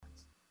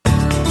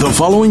The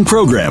following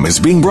program is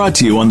being brought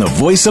to you on the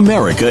Voice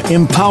America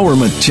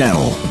Empowerment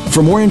Channel.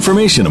 For more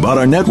information about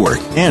our network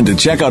and to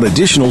check out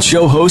additional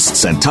show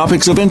hosts and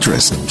topics of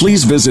interest,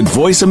 please visit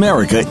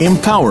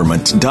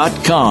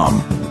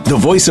voiceamericaempowerment.com. The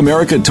Voice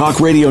America Talk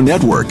Radio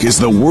Network is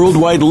the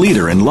worldwide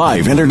leader in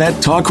live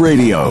Internet talk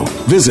radio.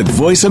 Visit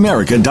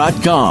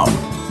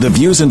voiceamerica.com. The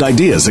views and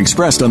ideas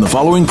expressed on the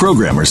following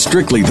program are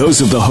strictly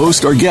those of the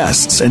host or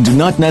guests and do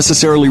not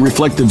necessarily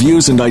reflect the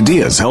views and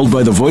ideas held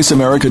by the Voice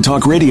America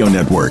Talk Radio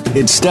Network,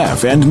 its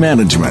staff, and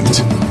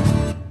management.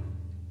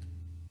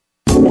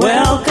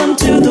 Welcome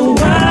to the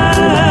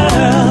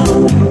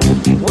world.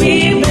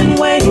 We've been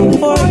waiting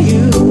for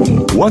you.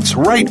 What's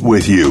right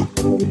with you?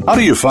 How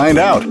do you find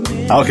out?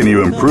 How can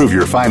you improve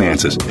your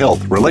finances,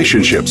 health,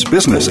 relationships,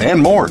 business,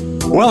 and more?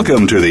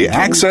 Welcome to the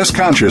Access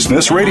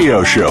Consciousness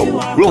Radio Show.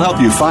 We'll help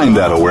you find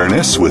that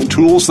awareness with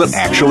tools that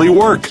actually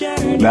work.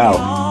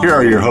 Now, here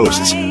are your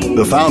hosts,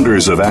 the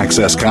founders of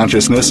Access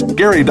Consciousness,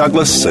 Gary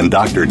Douglas and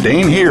Dr.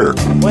 Dane Heer.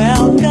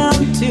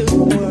 Welcome to the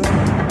world.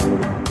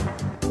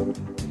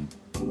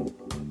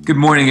 Good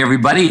morning,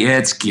 everybody.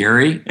 It's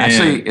Gary.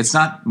 Actually, it's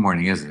not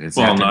morning, is it? It's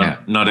afternoon.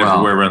 Not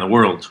everywhere around the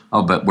world.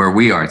 Oh, but where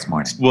we are, it's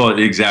morning. Well,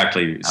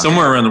 exactly. Okay.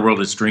 Somewhere around the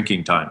world, it's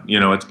drinking time. You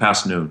know, it's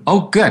past noon.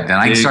 Oh, good. Then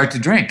I can start to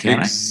drink, can't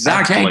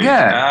exactly. I? Okay, good.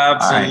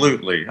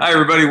 Absolutely. Right. Hi,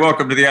 everybody.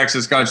 Welcome to the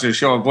Access Consciousness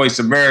Show on Voice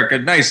America.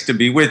 Nice to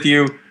be with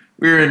you.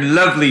 We're in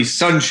lovely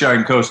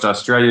Sunshine Coast,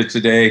 Australia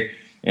today.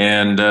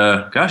 And,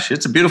 gosh,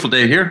 it's a beautiful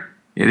day here.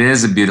 It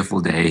is a beautiful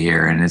day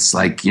here, and it's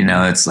like,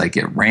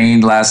 it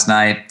rained last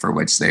night, for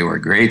which they were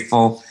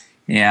grateful,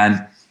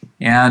 and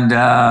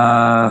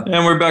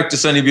we're back to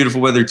sunny,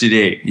 beautiful weather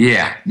today.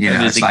 Yeah,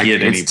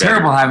 it's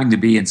terrible having to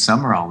be in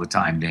summer all the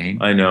time,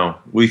 Dane. I know.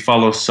 We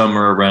follow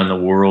summer around the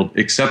world,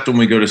 except when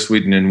we go to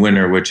Sweden in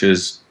winter, which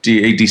is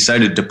a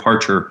decided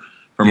departure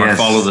from our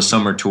follow the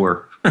summer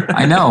tour.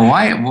 I know.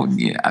 Why? Well,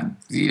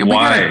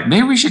 Why?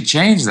 Maybe we should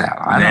change that.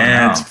 I don't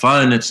know. It's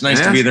fun. It's nice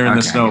to be there in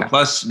the snow. Yeah.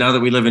 Plus, now that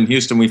we live in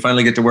Houston, we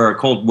finally get to wear our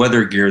cold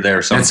weather gear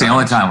there sometimes. That's the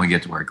only time we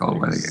get to wear cold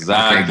weather gear.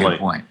 Exactly. Okay, good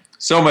point.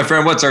 So, my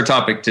friend, what's our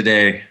topic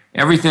today?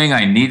 Everything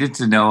I needed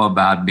to know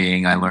about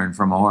being, I learned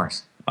from a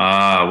horse.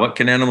 What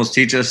can animals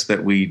teach us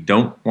that we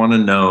don't want to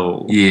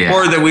know? Yeah.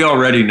 Or that we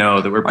already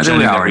know, that we're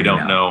pretending that we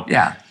don't know.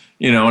 Yeah.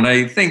 You know, and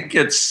I think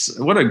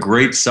what a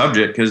great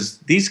subject, because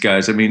these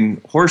guys,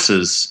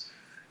 horses,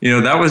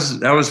 that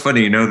was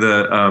funny.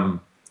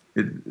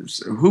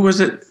 Who was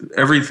it?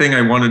 Everything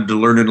I wanted to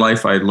learn in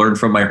life, I learned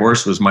from my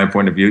horse was my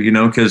point of view,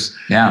 because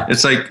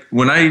it's like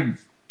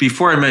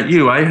before I met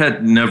you, I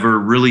had never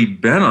really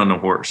been on a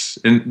horse.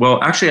 And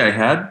well, actually I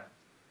had,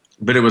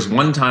 but it was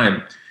one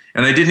time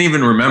and I didn't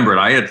even remember it.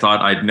 I had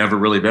thought I'd never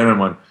really been on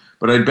one,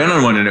 but I'd been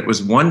on one. And it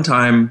was one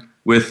time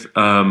with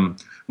my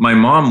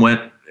mom went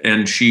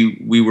and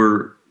she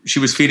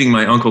was feeding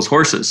my uncle's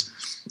horses.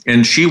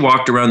 And she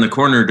walked around the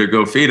corner to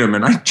go feed him,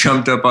 and I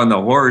jumped up on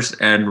the horse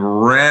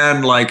and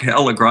ran like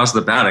hell across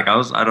the paddock. I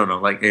was, 8 or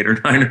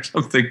 9 or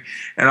something.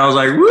 And I was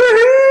like,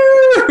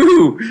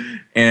 woohoo!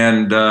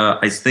 And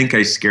I think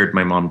I scared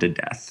my mom to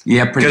death.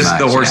 Yeah, pretty much. Because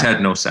the horse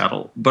had no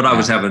saddle. But I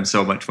was having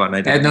so much fun.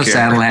 I didn't had no care.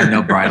 saddle, had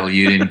no bridle.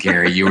 You didn't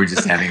care. You were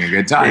just having a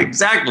good time.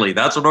 Exactly.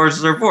 That's what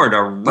horses are for, to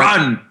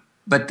run.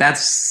 But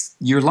that's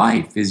your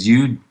life, is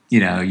you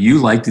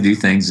like to do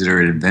things that are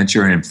an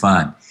adventure and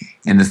fun.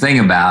 And the thing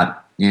about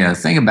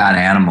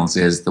animals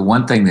is the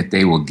one thing that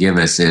they will give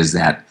us is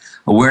that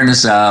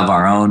awareness of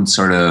our own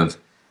sort of,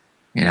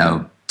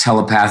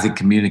 telepathic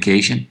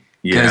communication.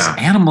 Because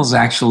animals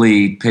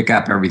actually pick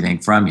up everything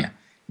from you.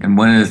 And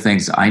one of the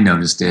things I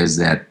noticed is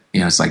that,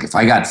 it's like if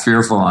I got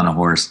fearful on a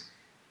horse,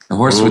 the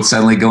horse would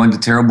suddenly go into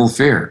terrible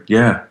fear.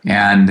 Yeah.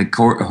 And the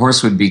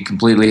horse would be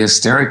completely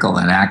hysterical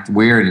and act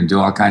weird and do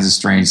all kinds of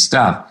strange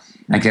stuff.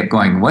 And I kept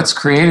going, what's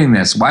creating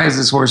this? Why is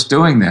this horse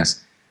doing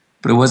this?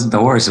 But it wasn't the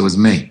horse, it was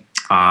me.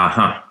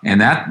 Uh-huh.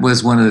 And that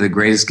was one of the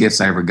greatest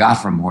gifts I ever got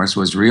from horse,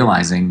 was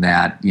realizing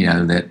that,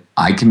 that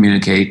I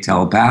communicate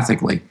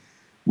telepathically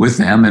with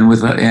them and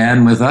with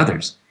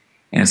others.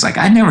 And it's like,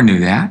 I never knew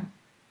that.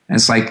 And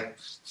it's like,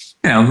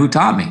 who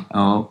taught me?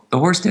 Oh, the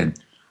horse did.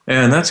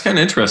 And that's kind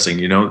of interesting,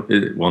 it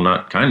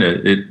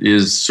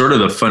is sort of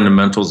the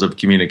fundamentals of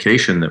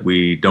communication that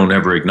we don't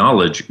ever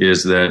acknowledge,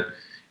 is that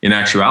in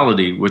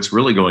actuality, what's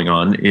really going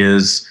on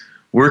is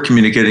we're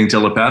communicating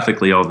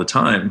telepathically all the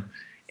time.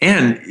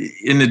 And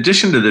in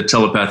addition to the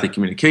telepathic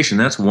communication,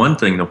 that's one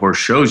thing the horse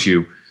shows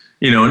you,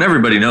 and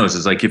everybody knows,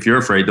 it's like, if you're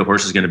afraid, the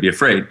horse is going to be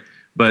afraid.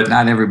 But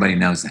not everybody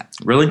knows that.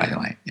 Really? By the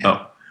way. Yeah.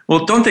 Oh.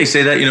 Well, don't they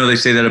say that? They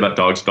say that about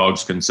dogs.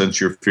 Dogs can sense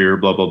your fear,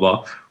 blah, blah,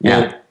 blah.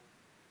 Well,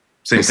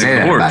 same thing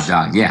with horse. About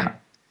dogs, yeah.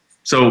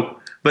 So,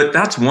 but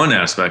that's one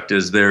aspect,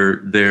 is they're...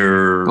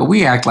 But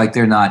we act like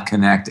they're not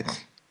connected.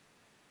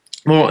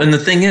 Well, and the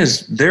thing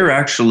is, they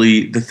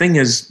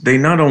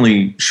not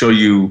only show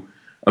you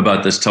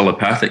about this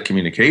telepathic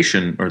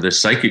communication or this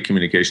psychic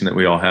communication that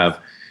we all have,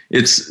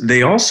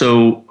 they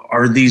also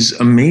are these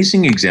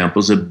amazing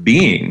examples of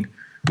being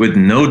with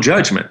no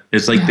judgment.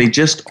 It's like they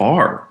just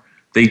are.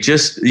 They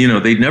just,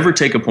 they never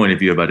take a point of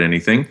view about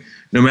anything.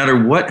 no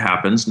matter what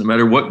happens, no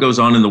matter what goes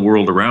on in the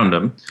world around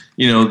them,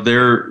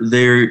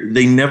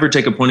 they never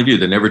take a point of view.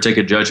 They never take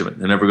a judgment.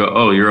 They never go,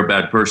 oh, you're a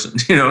bad person.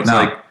 It's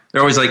like,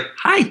 they're always like,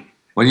 hi.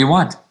 What do you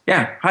want?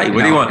 Yeah. Hi.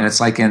 What do you want? And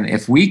it's like, and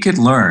if we could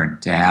learn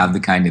to have the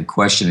kind of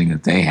questioning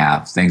that they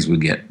have, things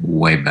would get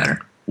way better.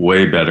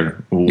 Way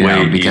better.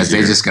 Way because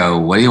easier. They just go,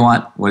 what do you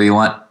want? What do you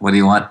want? What do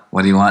you want?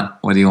 What do you want?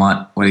 What do you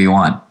want? What do you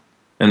want?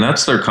 And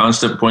that's their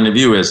constant point of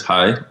view is,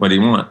 hi, what do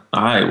you want?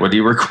 Hi, what do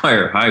you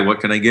require? Hi,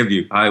 what can I give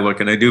you? Hi, what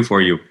can I do for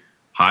you?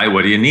 Hi,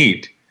 what do you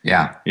need?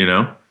 Yeah.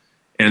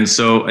 And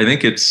so I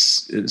think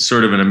it's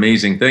sort of an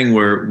amazing thing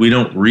where we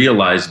don't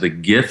realize the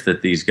gift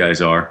that these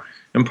guys are.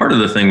 And part of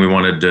the thing we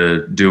wanted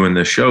to do in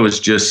this show is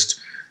just,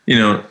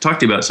 talk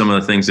to you about some of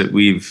the things that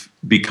we've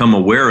become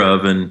aware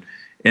of and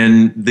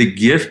the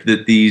gift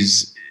that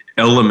these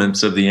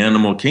elements of the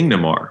animal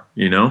kingdom are,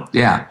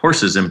 Yeah.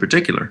 Horses in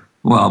particular.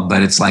 Well,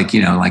 but it's like,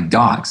 like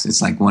dogs.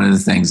 It's like one of the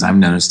things I've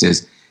noticed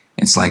is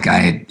it's like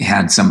I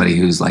had somebody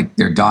who's like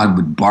their dog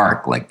would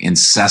bark like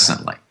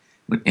incessantly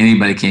when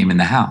anybody came in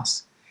the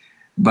house.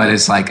 But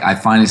it's like I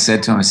finally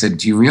said to him, I said,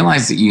 do you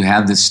realize that you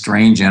have this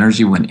strange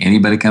energy when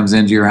anybody comes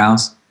into your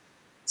house?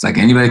 It's like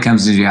anybody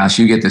comes into your house,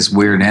 you get this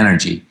weird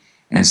energy.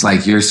 And it's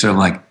like you're sort of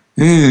like,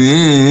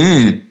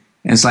 and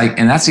it's like,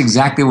 and that's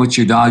exactly what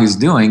your dog is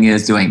doing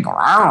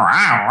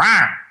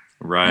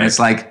Right. And it's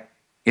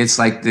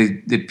like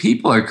the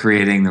people are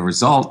creating the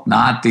result,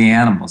 not the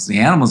animals. The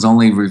animals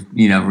only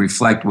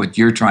reflect what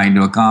you're trying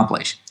to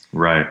accomplish.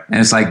 Right. And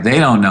it's like they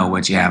don't know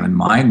what you have in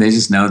mind. They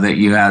just know that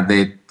you have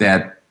they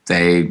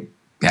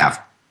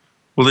have.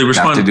 Well, they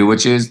respond to do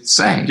what you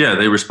say. Yeah,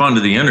 they respond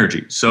to the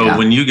energy. So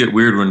when you get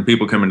weird when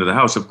people come into the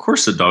house, of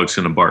course the dog's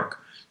going to bark.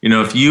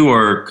 If you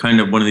are kind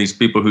of one of these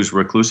people who's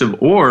reclusive,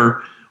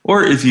 or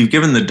if you've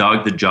given the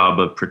dog the job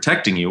of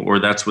protecting you, or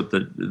that's what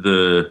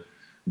the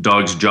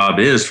dog's job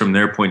is from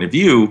their point of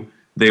view,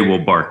 they will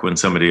bark when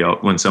somebody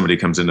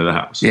comes into the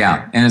house.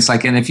 Yeah, and it's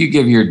like, and if you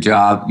give your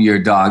dog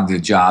the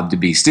job to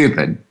be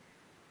stupid,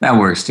 that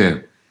works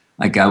too.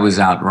 Like I was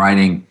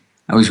riding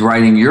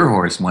your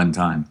horse one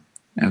time,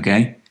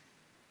 okay?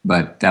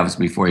 But that was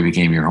before he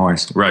became your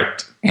horse.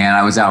 Right. And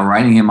I was out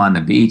riding him on the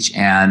beach,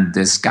 and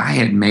this guy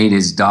had made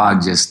his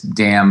dog just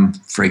damn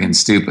friggin'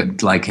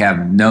 stupid, like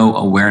have no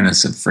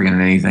awareness of friggin'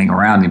 anything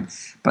around him.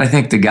 But I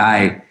think the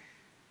guy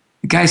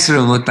sort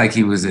of looked like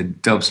he was a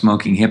dope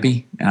smoking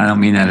hippie. And I don't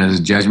mean that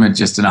as a judgment,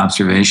 just an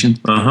observation.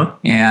 Uh-huh.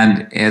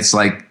 And it's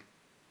like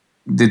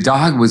the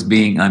dog was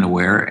being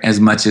unaware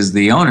as much as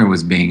the owner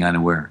was being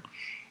unaware.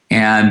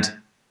 And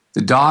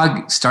the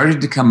dog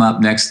started to come up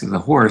next to the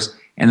horse,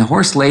 and the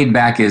horse laid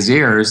back his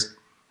ears.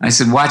 I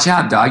said, watch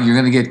out, dog, you're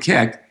going to get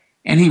kicked.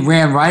 And he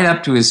ran right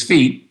up to his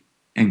feet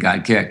and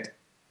got kicked.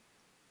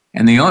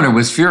 And the owner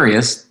was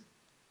furious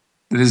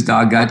that his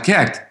dog got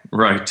kicked.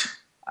 Right.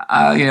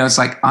 It's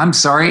like, I'm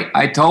sorry,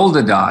 I told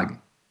the dog.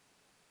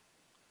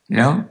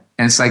 And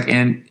it's like,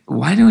 and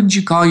why don't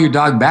you call your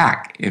dog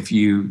back if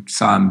you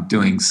saw him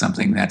doing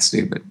something that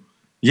stupid?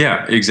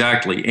 Yeah,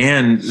 exactly.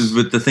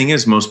 But the thing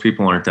is, most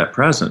people aren't that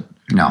present.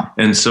 No.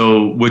 And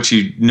so what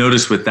you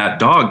notice with that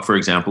dog, for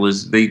example,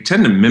 is they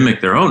tend to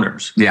mimic their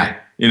owners. Yeah.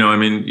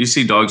 You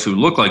see dogs who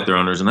look like their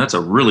owners, and that's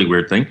a really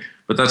weird thing.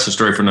 But that's a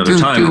story for another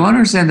time. Do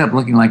owners end up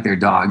looking like their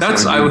dogs?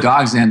 Do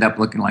dogs end up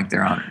looking like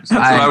their owners?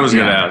 That's what I was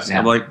going to ask. Yeah.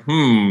 I'm like,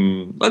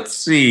 let's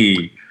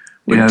see.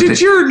 Did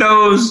your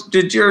nose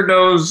go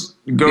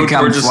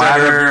towards the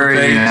center of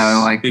your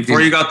face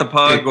before you got the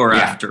pug or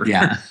after?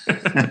 Yeah.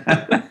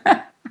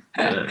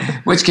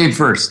 Which came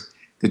first,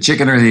 the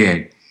chicken or the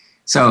egg?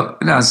 So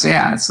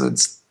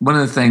it's one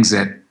of the things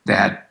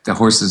that the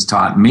horses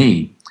taught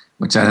me,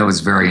 which I thought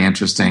was very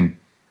interesting.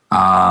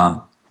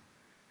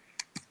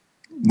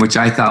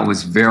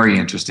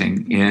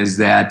 Is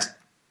that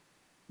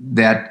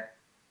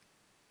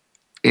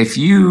if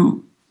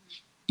you,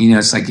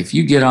 it's like if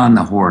you get on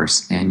the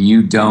horse and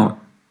you don't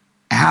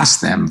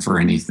ask them for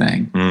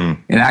anything,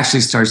 it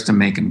actually starts to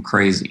make them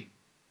crazy.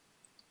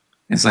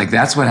 It's like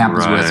that's what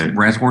happens with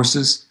rent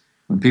horses.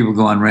 When people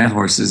go on rent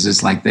horses,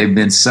 it's like they've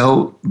been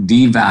so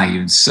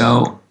devalued,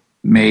 so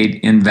made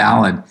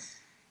invalid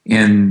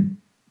in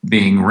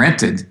being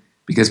rented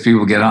because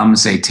people get on them and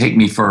say, take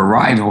me for a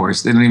ride,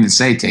 horse. They don't even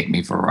say, take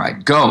me for a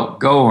ride. Go,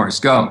 horse,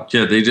 go.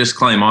 Yeah, they just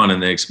climb on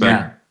and they expect.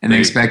 Yeah, and they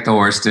expect the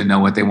horse to know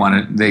what they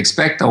want to. They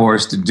expect the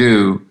horse to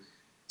do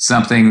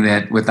something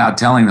that without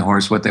telling the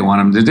horse what they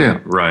want him to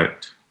do. Right.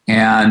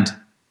 And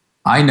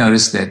I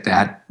noticed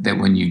that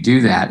when you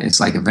do that, it's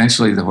like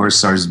eventually the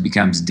horse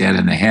becomes dead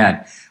in the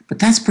head. But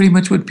that's pretty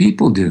much what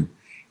people do.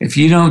 If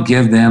you don't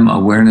give them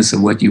awareness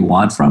of what you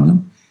want from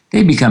them,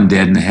 they become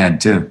dead in the head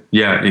too.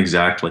 Yeah,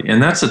 exactly.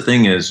 And that's the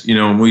thing is,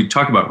 when we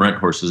talk about rent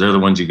horses, they're the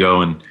ones you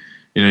go and,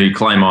 you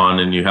climb on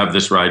and you have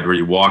this ride where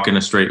you walk in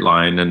a straight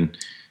line and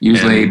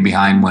usually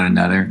behind one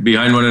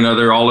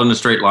another, all in a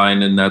straight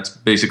line. And that's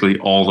basically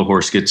all the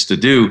horse gets to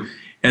do.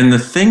 And the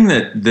thing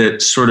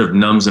that sort of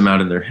numbs them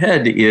out in their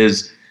head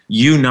is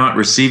you not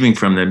receiving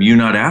from them, you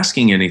not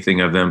asking anything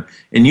of them,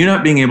 and you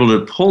not being able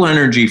to pull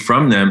energy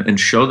from them and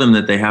show them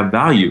that they have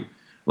value.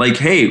 Like,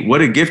 hey,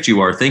 what a gift you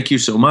are. Thank you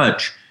so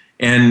much.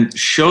 And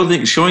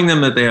showing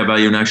them that they have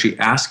value and actually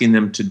asking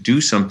them to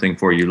do something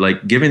for you,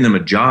 like giving them a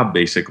job,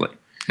 basically.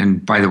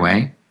 And by the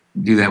way,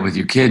 do that with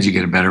your kids, you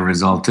get a better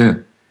result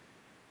too.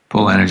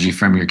 Pull energy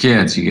from your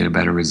kids, you get a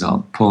better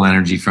result. Pull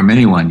energy from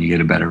anyone, you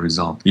get a better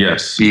result.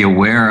 Yes. Be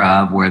aware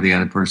of where the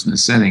other person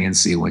is sitting and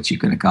see what you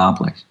can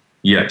accomplish.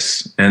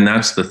 Yes. And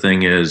that's the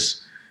thing is,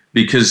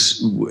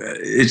 because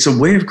it's a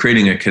way of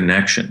creating a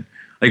connection.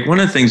 Like one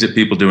of the things that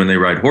people do when they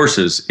ride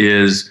horses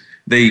is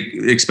they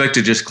expect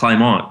to just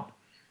climb on.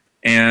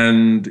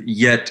 And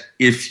yet,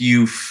 if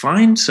you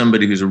find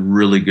somebody who's a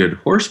really good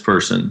horse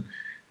person,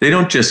 they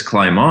don't just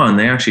climb on,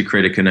 they actually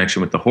create a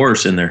connection with the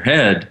horse in their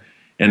head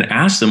and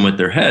ask them with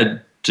their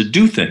head to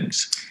do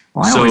things.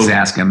 Well, I always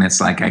ask them, it's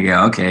like I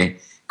go, okay,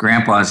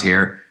 Grandpa's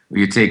here, will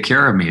you take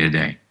care of me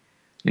today?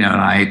 And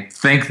I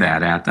think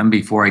that at them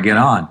before I get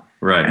on.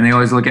 Right. And they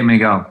always look at me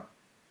and go,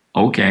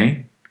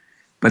 okay.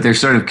 But they're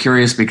sort of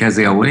curious because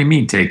they go, what do you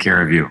mean take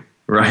care of you?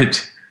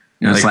 Right.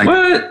 It's like,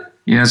 what?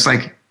 It's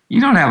like, you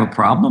don't have a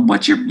problem.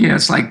 What's your,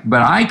 it's like,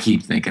 but I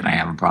keep thinking I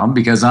have a problem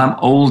because I'm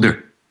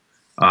older.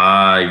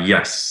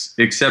 Yes.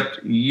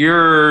 Except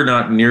you're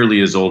not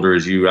nearly as older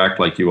as you act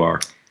like you are.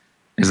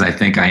 As I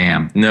think I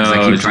am. No,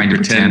 I keep trying to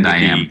pretend I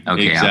be. am.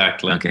 Okay.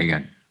 Exactly. Okay,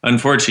 good.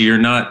 Unfortunately, you're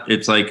not.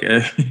 It's like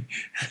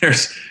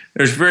there's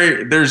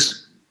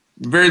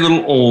very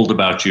little old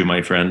about you,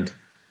 my friend.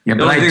 Yeah, the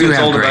but only I thing do that's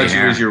have old gray about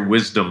hair. you is your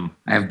wisdom.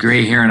 I have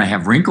gray hair and I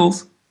have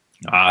wrinkles.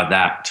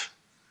 That.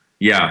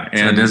 Yeah.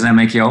 So doesn't that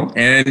make you old?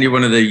 And you're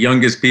one of the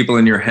youngest people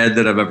in your head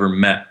that I've ever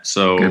met.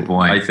 So good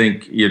point. I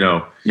think,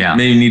 yeah.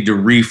 maybe you need to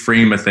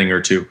reframe a thing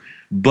or two.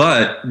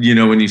 But,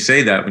 when you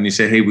say that, when you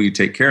say, hey, will you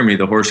take care of me?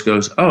 The horse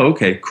goes, oh,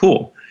 okay,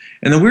 cool.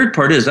 And the weird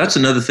part is that's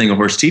another thing a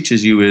horse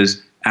teaches you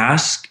is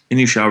ask and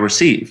you shall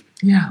receive.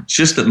 Yeah. It's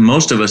just that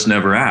most of us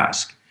never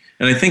ask.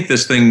 And I think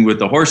this thing with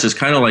the horse is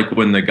kind of like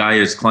when the guy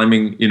is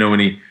climbing, when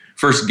he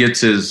first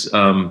gets his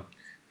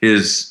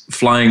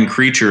flying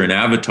creature in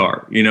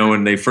Avatar,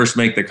 when they first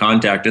make the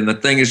contact and the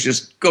thing is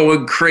just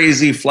going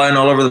crazy, flying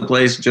all over the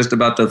place, just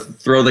about to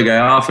throw the guy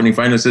off. And he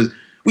finally says,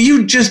 will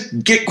you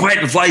just get quiet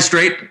and fly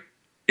straight?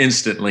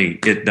 Instantly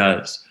it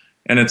does.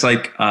 And it's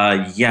like,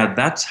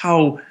 that's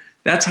how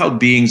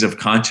beings of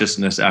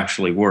consciousness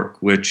actually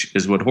work, which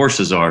is what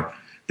horses are.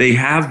 They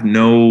have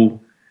no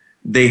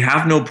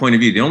point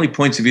of view. The only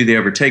points of view they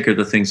ever take are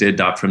the things they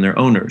adopt from their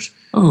owners.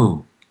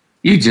 Oh,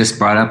 you just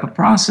brought up a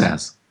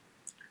process.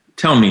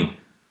 Tell me.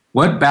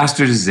 What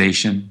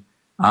bastardization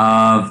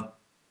of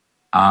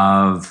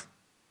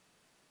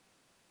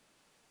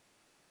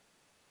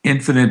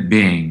infinite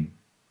being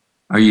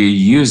are you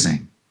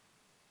using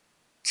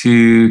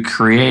to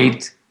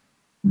create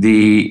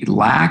the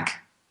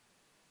lack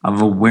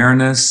of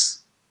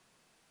awareness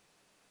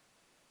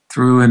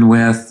through and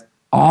with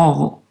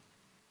all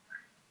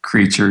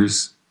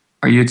creatures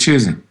are you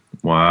choosing?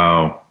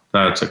 Wow,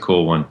 that's a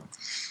cool one.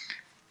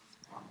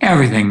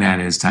 Everything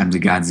that is times a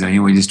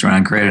godzillion, we just try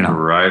and create it all.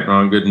 Right,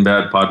 wrong, good and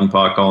bad, pot and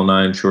pock, all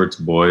nine shorts,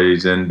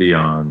 boys and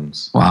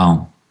beyonds.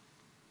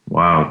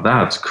 Wow,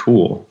 that's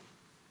cool.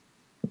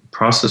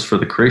 Process for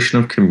the creation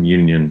of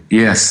communion.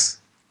 Yes.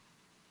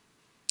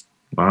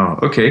 Wow,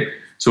 okay.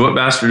 So what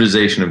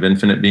bastardization of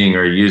infinite being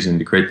are you using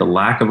to create the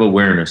lack of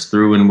awareness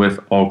through and with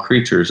all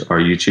creatures are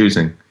you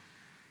choosing?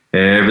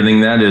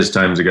 Everything that is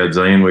times a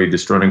godzillion, way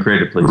destroyed and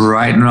created, please.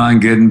 Right and wrong,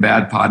 good and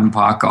bad, pot and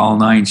pock, all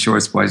nine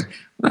shorts, boys.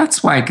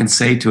 That's why I can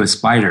say to a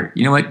spider,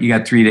 you know what, you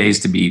got 3 days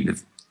to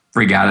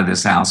frig out of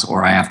this house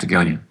or I have to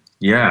kill you.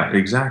 Yeah,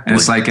 exactly. And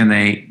it's like, and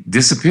they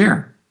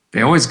disappear.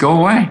 They always go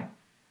away.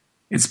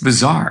 It's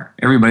bizarre.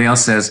 Everybody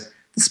else says,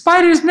 the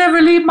spiders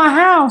never leave my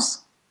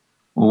house.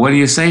 Well, what do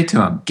you say to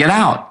them? Get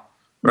out.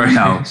 Right,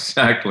 no.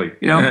 Exactly.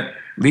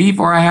 Leave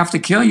or I have to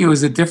kill you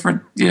is a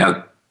different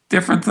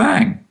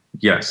thing.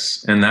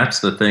 Yes, and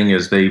that's the thing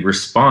is they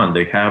respond.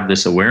 They have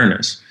this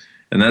awareness.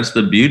 And that's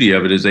the beauty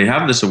of it is they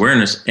have this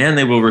awareness and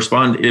they will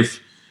respond if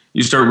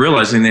you start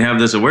realizing they have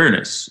this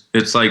awareness.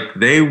 It's like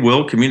they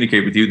will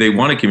communicate with you. They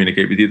want to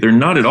communicate with you. They're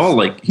not at all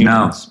like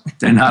humans. No,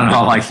 they're not at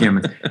all like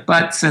humans.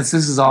 But since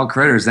this is all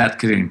critters, that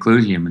could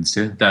include humans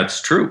too.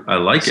 That's true. I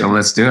like it. So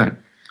let's do it.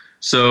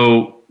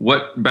 So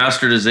what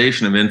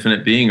bastardization of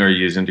infinite being are you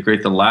using to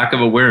create the lack of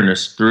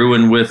awareness through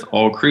and with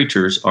all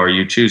creatures are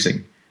you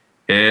choosing?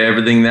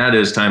 Everything that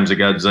is times a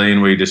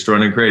godzillion way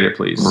destroy and create it,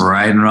 please.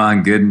 Right and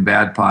wrong, good and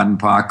bad, pot and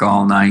pock,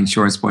 all nine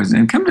shorts, boys.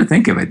 And come to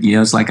think of it,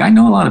 it's like I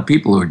know a lot of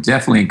people who are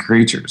definitely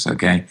creatures,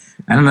 okay?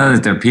 I don't know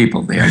that they're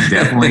people. They are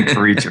definitely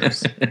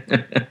creatures.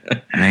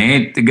 And they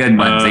ain't the good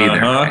ones either,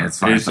 as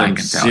far as I can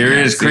tell.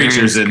 Serious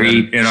creatures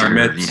in our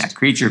midst. Yeah,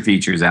 creature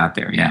features out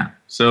there, yeah.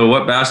 So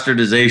what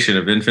bastardization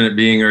of infinite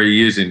being are you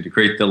using to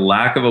create the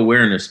lack of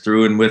awareness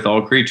through and with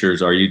all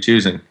creatures are you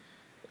choosing?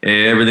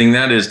 Everything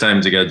that is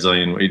times a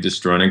godzillion way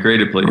destroy and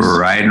create it, please.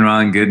 Right and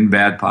wrong, good and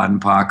bad, pot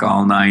and pock,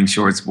 all nine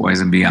shorts, boys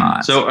and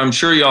beyond. So I'm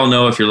sure you all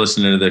know if you're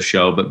listening to this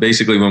show, but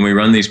basically when we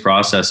run these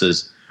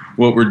processes,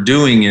 what we're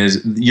doing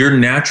is your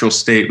natural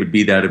state would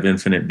be that of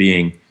infinite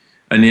being,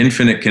 an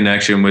infinite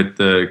connection with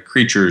the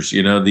creatures,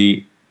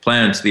 the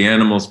plants, the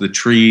animals, the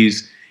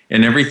trees,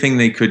 and everything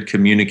they could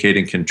communicate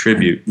and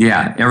contribute.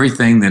 Yeah,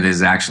 everything that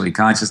is actually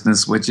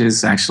consciousness, which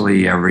is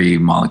actually every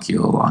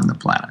molecule on the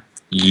planet.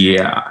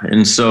 Yeah,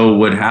 and so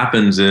what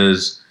happens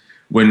is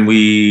what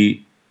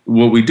we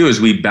do is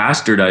we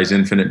bastardize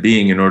infinite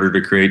being in order to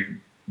create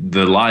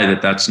the lie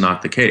that that's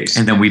not the case.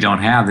 And then we don't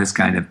have this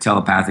kind of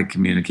telepathic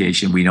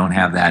communication. We don't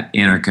have that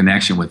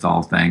interconnection with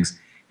all things,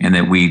 and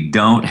that we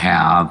don't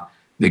have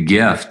the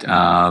gift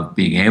of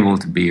being able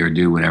to be or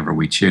do whatever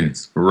we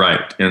choose.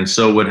 Right. And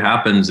so what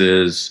happens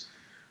is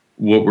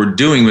what we're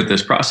doing with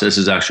this process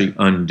is actually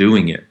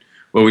undoing it.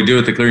 What we do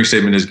with the clearing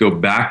statement is go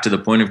back to the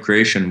point of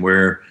creation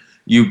where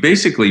you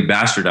basically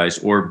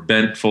bastardized or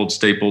bent, fold,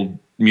 stapled,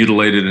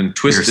 mutilated, and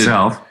twisted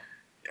yourself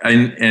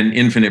an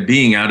infinite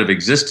being out of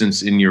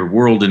existence in your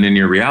world and in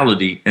your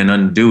reality, and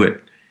undo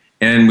it.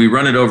 And we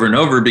run it over and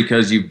over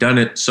because you've done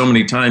it so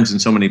many times in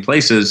so many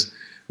places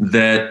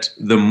that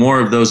the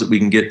more of those that we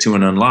can get to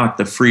and unlock,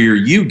 the freer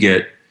you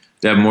get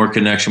to have more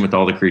connection with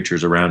all the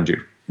creatures around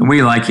you. And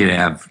we like you to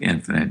have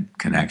infinite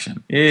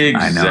connection.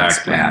 Exactly. I know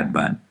it's bad,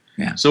 but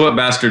yeah. So what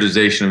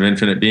bastardization of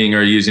infinite being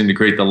are you using to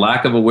create the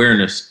lack of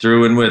awareness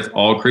through and with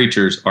all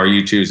creatures are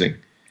you choosing?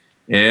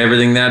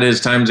 Everything that is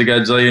times a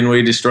godzillion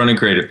way destroy and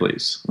create it,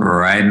 please.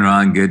 Right and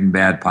wrong, good and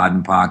bad, pod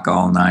and pock,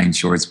 all nine,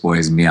 shorts,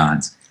 boys, and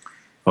beyonds.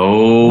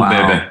 Oh,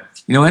 wow. Baby.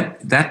 You know what?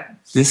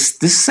 This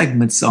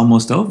segment's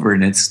almost over,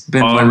 and it's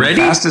been one of the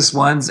fastest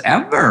ones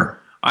ever.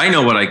 I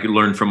know what I could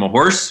learn from a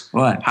horse.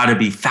 What? How to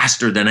be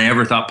faster than I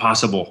ever thought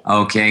possible.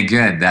 Okay,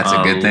 good. That's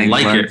a good thing to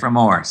learn from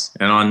a horse.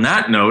 And on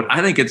that note,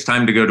 I think it's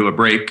time to go to a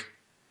break.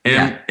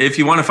 And if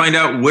you want to find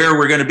out where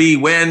we're going to be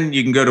when,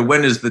 you can go to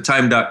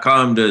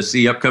whenisthetime.com to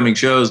see upcoming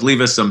shows, leave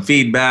us some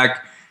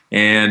feedback,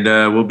 and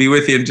we'll be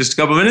with you in just a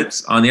couple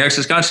minutes on the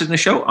Access Consciousness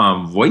Show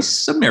on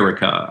Voice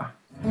America.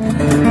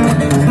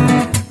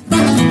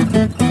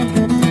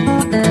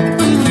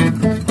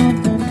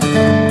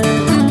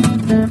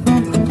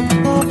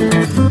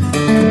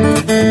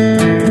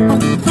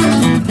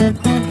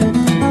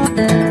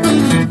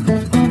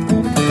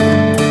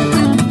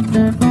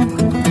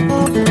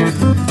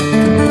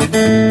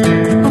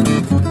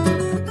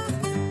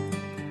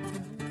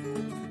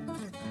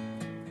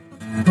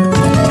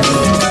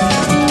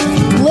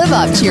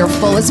 To your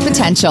fullest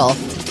potential.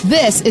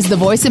 This is the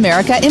Voice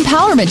America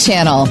Empowerment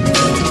Channel.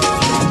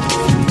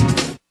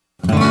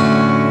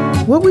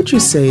 What would you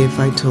say if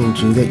I told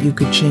you that you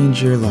could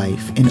change your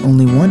life in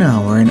only 1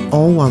 hour and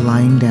all while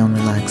lying down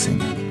relaxing?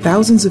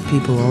 Thousands of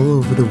people all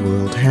over the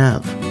world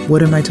have.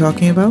 What am I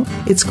talking about?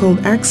 It's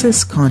called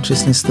Access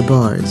Consciousness, the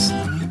BARS.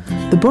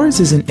 The BARS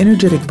is an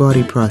energetic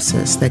body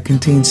process that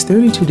contains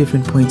 32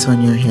 different points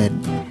on your head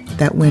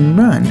that, when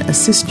run,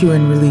 assist you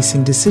in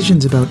releasing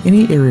decisions about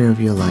any area of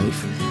your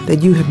life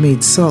that you have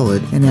made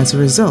solid and as a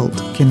result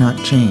cannot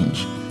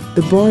change.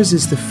 The BARS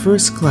is the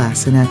first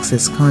class in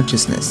Access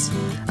Consciousness,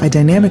 a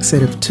dynamic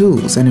set of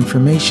tools and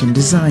information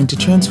designed to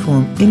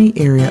transform any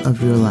area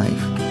of your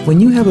life. When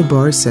you have a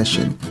BARS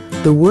session,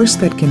 the worst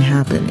that can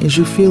happen is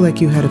you feel like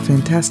you had a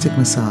fantastic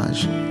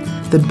massage.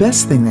 The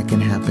best thing that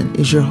can happen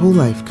is your whole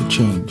life could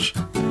change.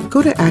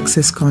 Go to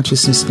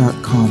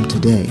accessconsciousness.com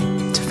today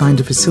to find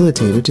a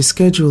facilitator to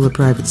schedule a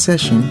private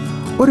session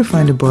or to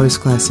find a BARS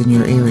class in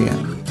your area.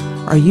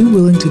 Are you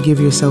willing to give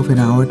yourself an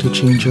hour to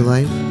change your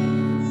life?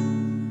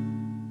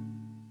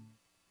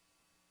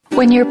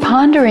 When you're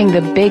pondering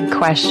the big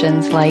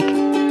questions like,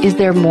 is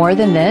there more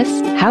than this?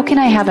 How can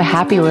I have a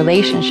happy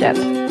relationship?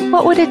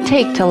 What would it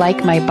take to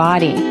like my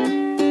body?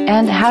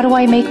 And how do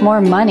I make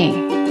more money?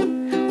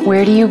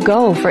 Where do you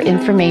go for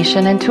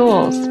information and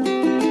tools?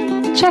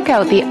 Check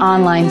out the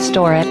online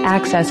store at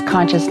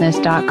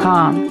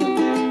accessconsciousness.com.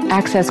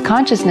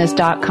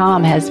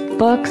 AccessConsciousness.com has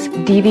books,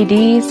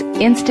 DVDs,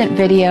 instant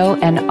video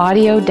and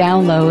audio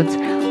downloads,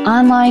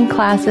 online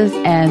classes,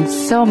 and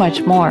so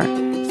much more.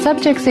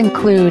 Subjects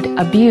include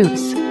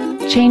abuse,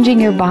 changing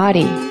your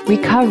body,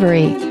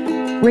 recovery,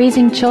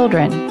 raising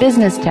children,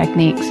 business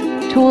techniques,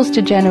 tools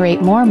to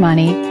generate more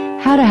money,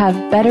 how to have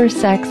better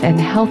sex and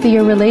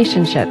healthier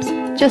relationships,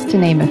 just to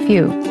name a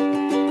few.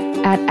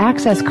 At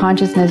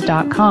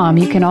AccessConsciousness.com,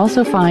 you can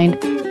also find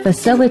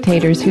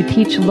facilitators who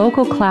teach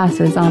local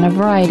classes on a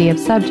variety of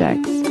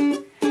subjects.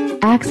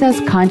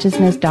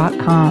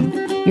 AccessConsciousness.com,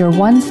 your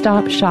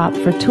one-stop shop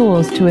for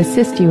tools to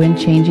assist you in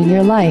changing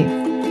your life.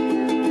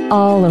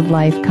 All of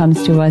life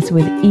comes to us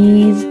with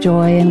ease,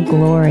 joy, and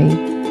glory.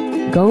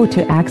 Go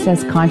to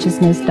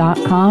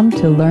AccessConsciousness.com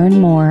to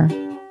learn more.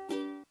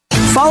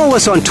 Follow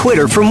us on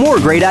Twitter for more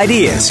great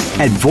ideas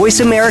at Voice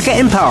America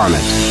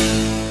Empowerment.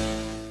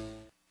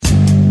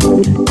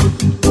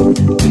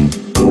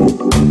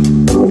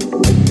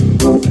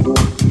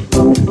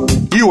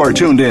 You are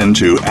tuned in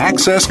to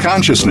Access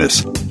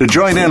Consciousness. To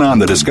join in on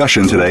the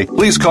discussion today,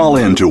 please call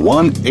in to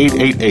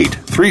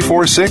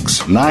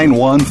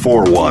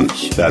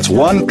 1-888-346-9141. That's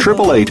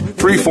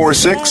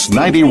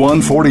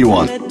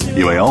 1-888-346-9141.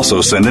 You may also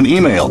send an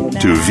email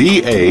to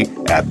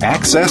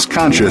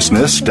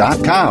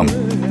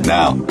va@accessconsciousness.com.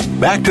 Now,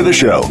 back to the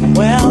show.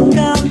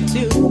 Welcome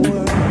to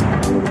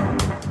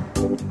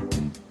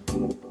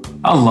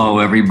Hello,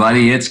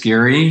 everybody. It's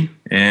Gary.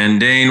 And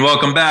Dane,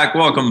 welcome back.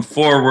 Welcome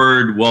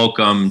forward.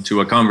 Welcome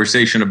to a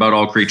conversation about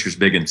all creatures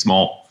big and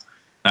small.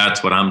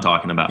 That's what I'm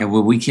talking about. Yeah,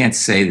 well, we can't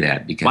say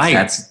that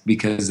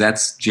because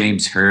that's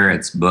James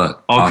Herriot's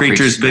book. All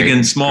creatures big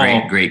and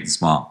small. Great and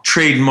small.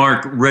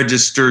 Trademark,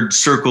 registered,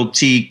 Circle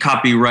T,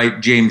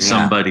 copyright, James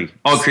somebody.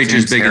 All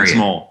creatures James big Herriot. and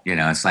small. You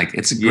know,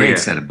 it's a great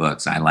set of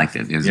books. I liked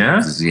it. It's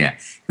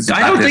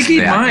I don't think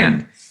he'd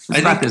mind. It's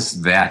about this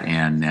vet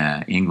in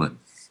England,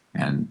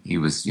 and he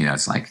was,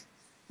 it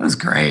was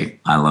great.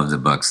 I love the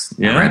books.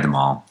 Yeah? I read them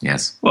all.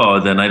 Yes.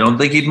 Well, then I don't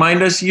think he'd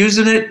mind us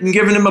using it and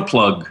giving him a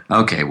plug.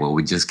 Okay, well,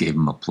 we just gave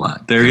him a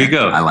plug. There you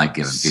go. I like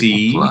giving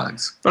people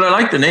plugs. But I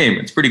like the name.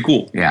 It's pretty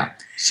cool. Yeah.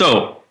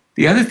 So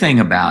the other thing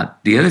about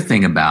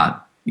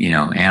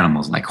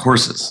animals like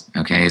horses.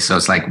 Okay, so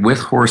it's like with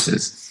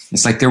horses,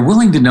 it's like they're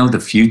willing to know the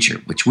future,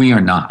 which we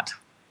are not.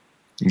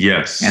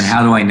 Yes. And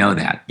how do I know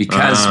that?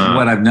 Because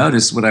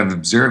what I've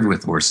observed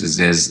with horses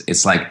is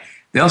it's like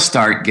they'll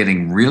start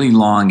getting really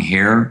long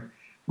hair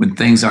when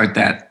things aren't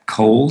that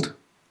cold.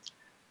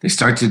 They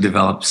start to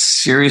develop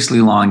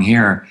seriously long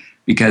hair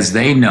because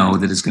they know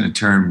that it's going to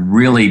turn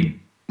really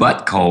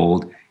butt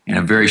cold in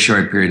a very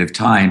short period of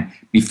time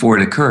before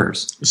it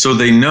occurs. So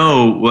they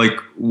know, like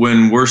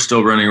when we're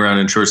still running around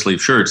in short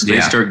sleeve shirts, they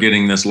start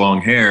getting this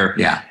long hair.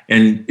 Yeah.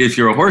 And if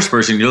you're a horse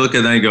person, you look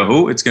at that and go,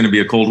 oh, it's going to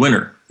be a cold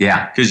winter.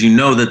 Yeah. Because you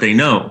know that they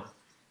know.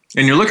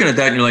 And you're looking at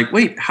that and you're like,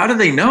 wait, how do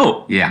they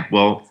know? Yeah.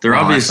 Well, they're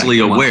obviously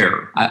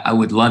aware. I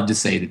would love to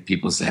say that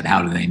people said,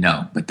 how do they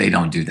know? But they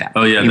don't do that.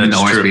 Oh, yeah, Even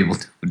that's though true. people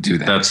do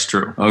that. That's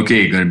true.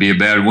 Okay, going to be a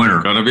bad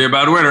winter. Going to be a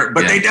bad winter.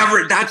 But they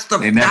never, that's the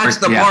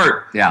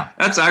part. Yeah.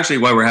 That's actually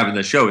why we're having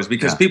this show, is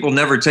because people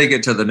never take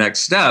it to the next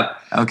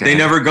step. Okay. They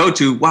never go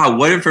to, wow,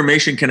 what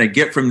information can I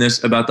get from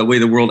this about the way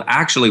the world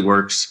actually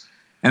works?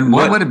 And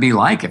what would it be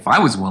like if I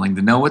was willing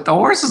to know what the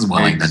horse is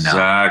willing to know?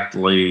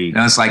 Exactly.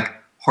 It's like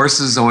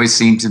horses always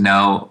seem to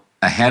know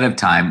ahead of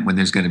time when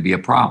there's going to be a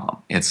problem.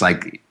 It's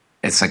like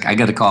I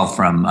got a call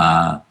from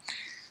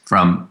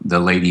the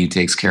lady who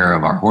takes care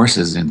of our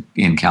horses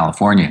in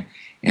California.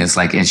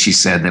 And she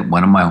said that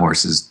one of my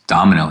horses,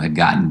 Domino, had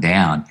gotten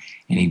down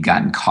and he'd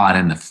gotten caught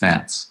in the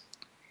fence.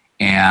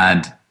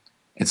 And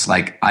it's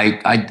like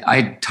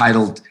I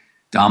titled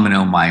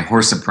Domino my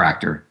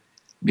horsopractor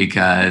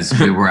because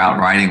we were out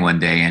riding one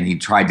day and he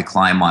tried to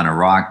climb on a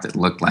rock that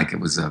looked like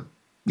it was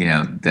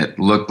that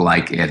looked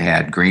like it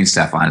had green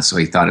stuff on it. So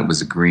he thought it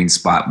was a green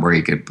spot where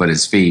he could put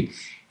his feet.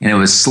 And it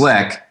was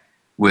slick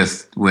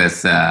with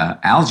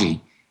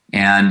algae.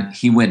 And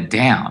he went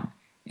down.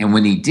 And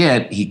when he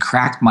did, he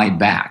cracked my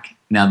back.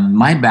 Now,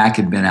 my back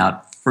had been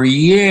out for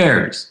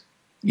years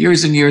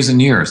and years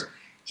and years.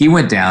 He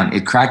went down,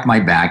 it cracked my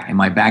back, and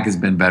my back has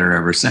been better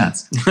ever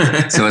since.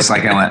 So it's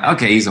like I went,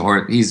 okay, he's a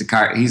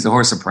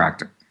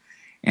horsopractor.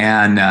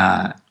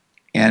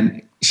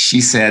 And she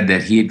said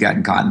that he had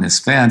gotten caught in this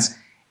fence.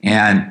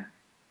 And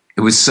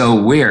it was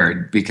so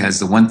weird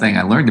because the one thing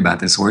I learned about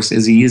this horse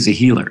is he is a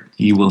healer.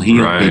 He will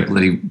heal people.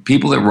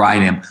 People that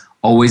ride him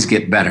always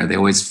get better. They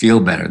always feel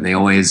better. They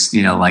always,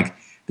 like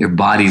their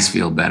bodies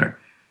feel better.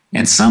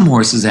 And some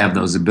horses have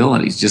those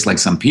abilities, just like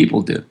some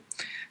people do.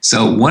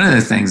 So one of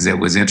the things that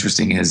was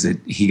interesting is that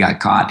he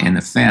got caught in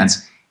the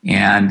fence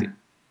and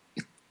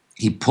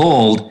he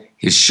pulled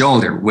his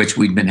shoulder, which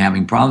we'd been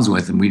having problems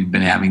with, and we'd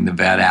been having the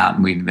vet out,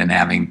 and we'd been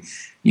having,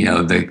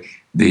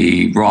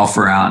 the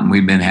Rolfer out, and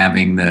we've been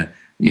having the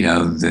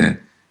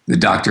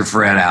Dr.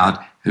 Fred out,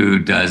 who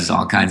does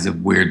all kinds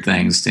of weird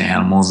things to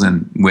animals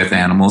and with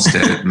animals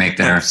to make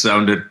their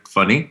sounded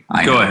funny.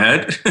 Go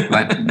ahead.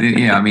 But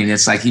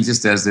it's like he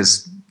just does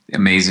this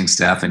amazing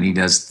stuff, and he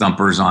does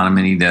thumpers on them,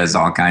 and he does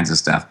all kinds of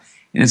stuff,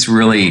 and it's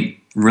really,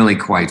 really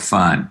quite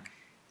fun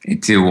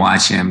to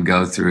watch him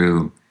go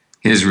through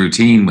his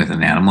routine with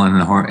an animal,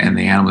 and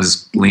the animal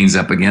just leans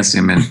up against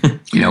him and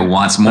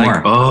wants more.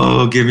 Like,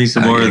 oh, give me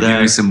some more of that.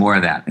 Give me some more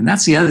of that. And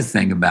that's the other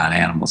thing about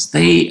animals.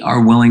 They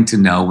are willing to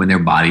know when their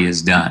body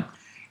is done.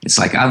 It's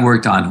like I've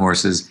worked on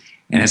horses,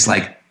 and it's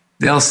like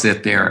they'll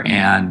sit there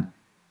and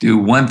do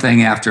one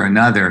thing after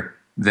another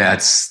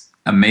that's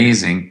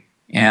amazing,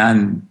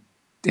 and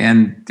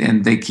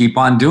they keep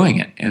on doing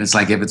it. And it's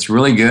like if it's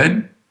really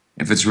good,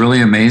 if it's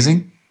really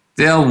amazing,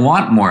 they'll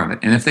want more of it.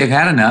 And if they've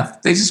had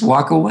enough, they just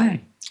walk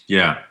away.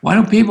 Yeah. Why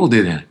don't people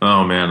do that?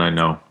 Oh, man, I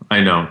know.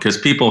 Because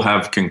people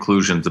have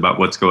conclusions about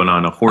what's going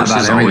on. A horse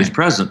is always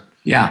present.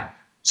 Yeah.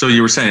 So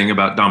you were saying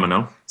about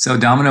Domino. So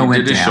Domino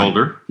went down. His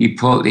shoulder. He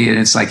pulled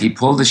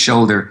the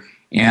shoulder,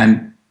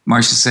 and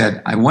Marcia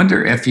said, I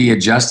wonder if he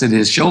adjusted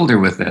his shoulder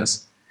with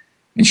this.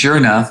 And sure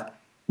enough,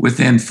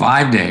 within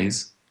 5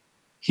 days,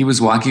 he was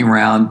walking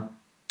around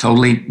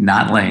totally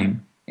not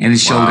lame, and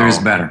his shoulder is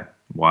better.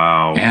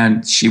 Wow.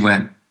 And she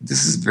went,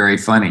 this is very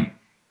funny.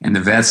 And the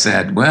vet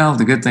said, well,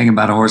 the good thing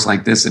about a horse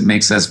like this, it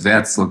makes us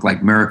vets look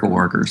like miracle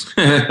workers.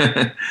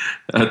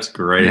 That's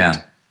great.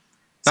 Yeah.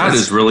 That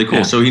is really cool.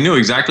 Yeah. So he knew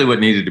exactly what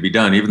needed to be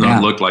done, even though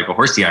it looked like a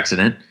horsey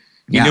accident.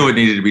 He knew what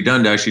needed to be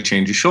done to actually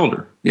change his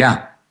shoulder.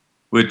 Yeah.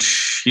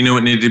 Which he knew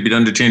what needed to be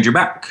done to change your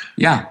back.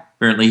 Yeah.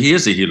 Apparently he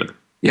is a healer.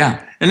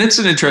 Yeah. And it's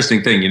an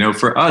interesting thing,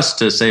 for us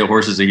to say a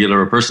horse is a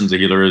healer, a person's a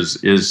healer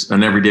is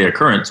an everyday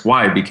occurrence.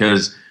 Why?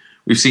 Because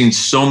we've seen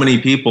so many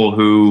people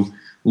who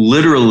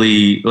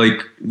literally,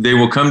 like, they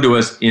will come to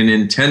us in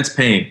intense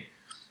pain.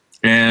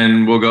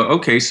 And we'll go,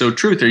 okay, so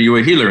Truth, are you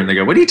a healer? And they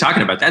go, what are you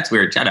talking about? That's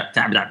weird. Shut up.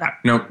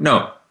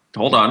 No.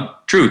 Hold on.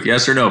 Truth,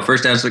 yes or no?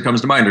 First answer that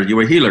comes to mind, are you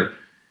a healer?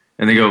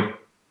 And they go,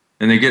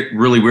 and they get a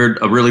really weird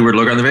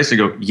look on their face. They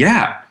go,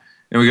 yeah.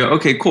 And we go,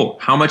 okay, cool.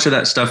 How much of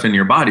that stuff in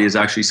your body is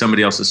actually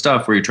somebody else's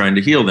stuff where you're trying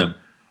to heal them?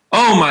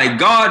 Oh my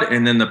God.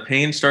 And then the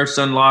pain starts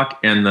to unlock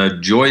and the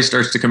joy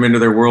starts to come into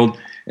their world.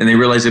 And they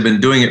realize they've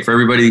been doing it for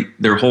everybody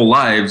their whole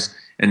lives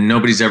and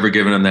nobody's ever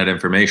given them that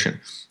information.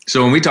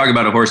 So when we talk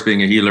about a horse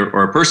being a healer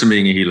or a person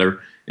being a healer,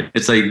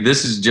 it's like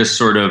this is just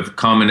sort of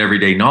common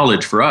everyday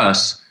knowledge for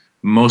us.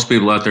 Most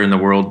people out there in the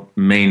world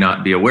may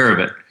not be aware of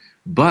it.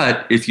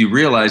 But if you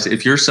realize,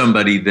 if you're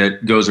somebody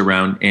that goes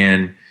around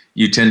and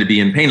you tend to be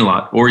in pain a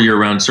lot, or you're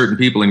around certain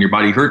people and your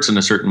body hurts in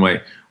a certain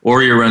way,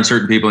 or you're around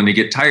certain people and you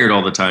get tired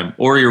all the time,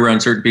 or you're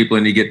around certain people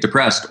and you get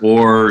depressed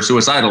or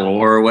suicidal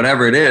or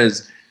whatever it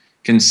is,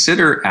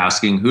 consider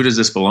asking, who does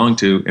this belong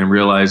to? And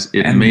realize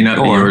it may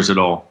not be yours at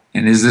all.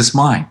 And is this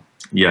mine?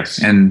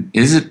 Yes. And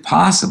is it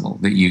possible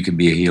that you could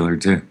be a healer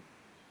too?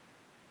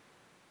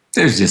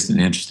 There's just an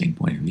interesting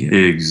point of view.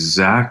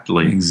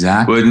 Exactly.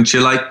 Wouldn't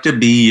you like to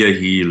be a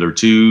healer,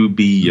 to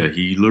be a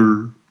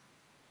healer?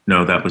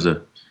 No, that was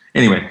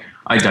Anyway,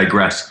 I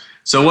digress.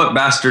 So what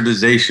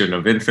bastardization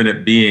of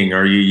infinite being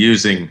are you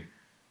using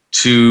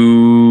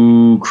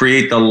to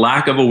create the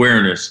lack of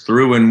awareness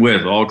through and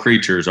with all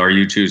creatures are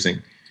you choosing?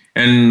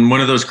 And one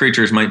of those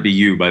creatures might be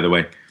you, by the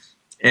way.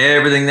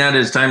 Everything that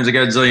is times a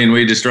godzillion,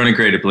 we destroy and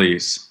create it,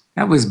 please.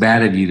 That was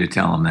bad of you to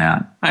tell him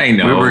that. I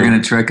know. We were going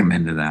to trick him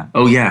into that.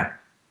 Oh, yeah.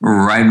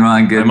 Right and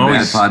wrong, good and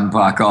bad, pod and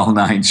pock, all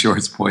nine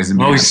shorts, poison.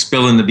 I'm always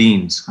spilling the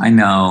beans. I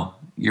know.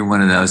 You're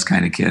one of those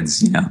kind of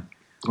kids,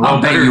 Well,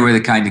 I'll bet you were the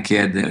kind of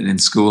kid that in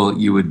school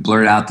you would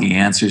blurt out the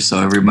answer so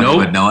everybody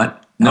would know it.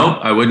 Nope,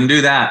 I wouldn't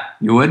do that.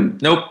 You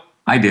wouldn't? Nope.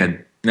 I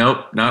did.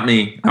 Nope, not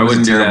me. I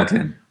wouldn't do that.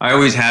 Kid. I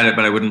always had it,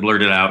 but I wouldn't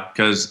blurt it out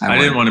because I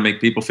didn't want to make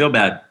people feel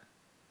bad.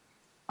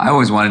 I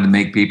always wanted to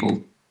make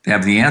people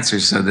have the answer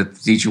so that the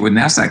teacher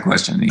wouldn't ask that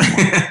question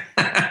anymore.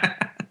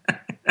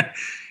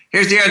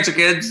 Here's the answer,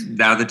 kids.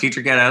 Now the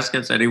teacher can't ask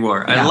us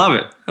anymore. Yeah. I love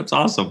it. That's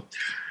awesome.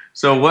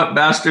 So what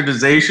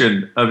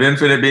bastardization of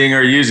infinite being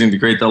are you using to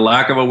create the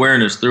lack of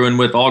awareness through and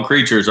with all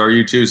creatures are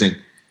you choosing?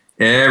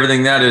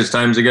 Everything that is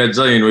times a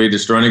godzillion, will you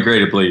destroy and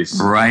create it, please?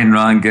 Right and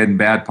wrong, good and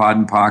bad, pod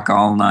and pock,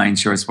 all nine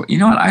shorts. You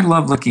know what? I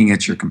love looking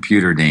at your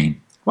computer,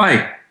 Dane.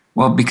 Why?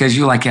 Well, because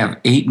you have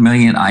 8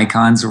 million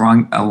icons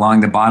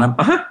along the bottom.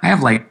 Uh-huh. I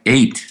have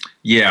 8.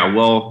 Yeah,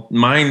 well,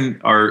 mine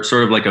are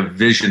sort of like a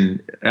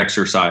vision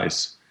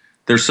exercise.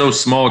 They're so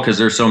small because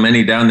there's so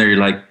many down there. You're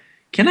like,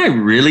 can I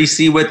really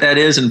see what that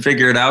is and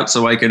figure it out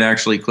so I can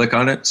actually click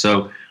on it?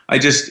 So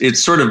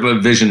it's sort of a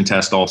vision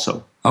test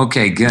also.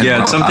 Okay, good.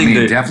 Yeah, it's something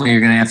definitely you're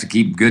going to have to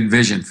keep good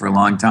vision for a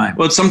long time.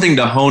 Well, it's something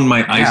to hone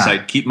my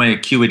eyesight, keep my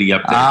acuity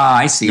up there. Ah,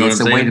 I see. It's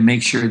a way to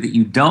make sure that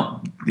you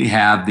don't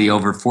have the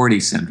over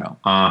 40 syndrome.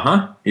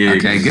 Uh-huh.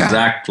 Okay, good.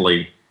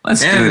 Exactly.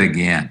 Let's do it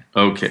again.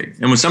 Okay.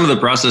 And with some of the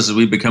processes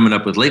we've been coming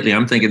up with lately,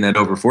 I'm thinking that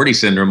over 40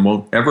 syndrome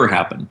won't ever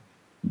happen.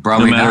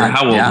 Probably no matter not.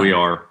 how old we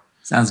are.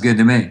 Sounds good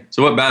to me.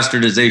 So what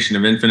bastardization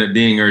of infinite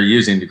being are you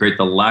using to create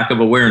the lack of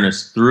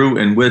awareness through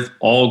and with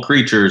all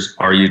creatures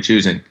are you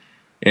choosing?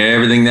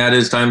 Everything that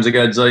is times a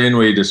godzillion,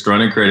 will you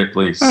destroy and create it,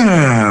 please?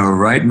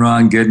 Right and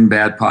wrong, good and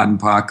bad, pod and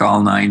pock,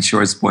 all nine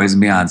shorts, boys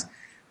and beyonds.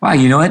 Wow,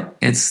 you know what?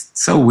 It's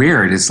so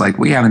weird. It's like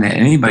we haven't had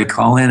anybody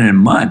call in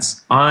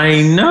months.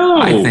 I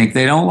know. I think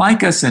they don't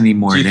like us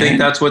anymore. Do you think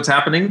that's what's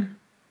happening?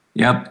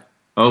 Yep.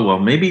 Oh, well,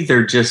 maybe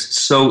they're just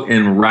so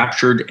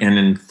enraptured and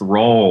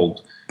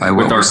enthralled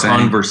with our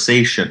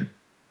conversation.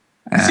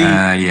 See,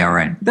 yeah,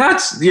 right.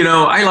 That's,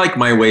 I like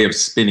my way of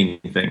spinning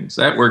things.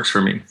 That works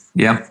for me.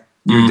 Yep.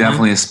 You're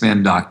definitely a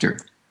spin doctor.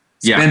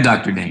 Spin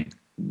Dr. Dane.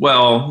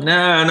 Well,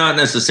 not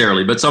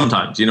necessarily, but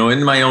sometimes,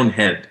 in my own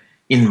head,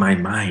 in my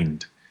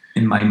mind.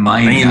 In my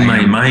mind. In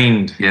my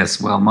mind.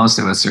 Yes, well, most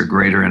of us are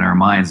greater in our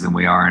minds than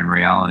we are in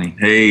reality.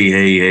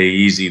 Hey,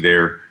 easy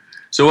there.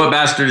 So what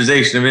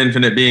bastardization of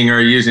infinite being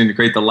are you using to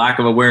create the lack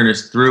of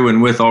awareness through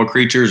and with all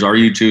creatures are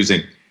you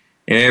choosing?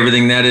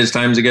 Everything that is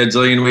times a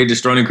godzillion, way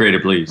destroy and create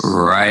it, please.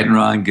 Right and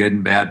wrong, good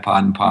and bad,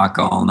 pod and pock,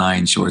 all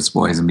nine shorts,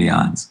 boys and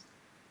beyonds.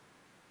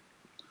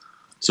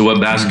 So what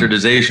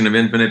bastardization of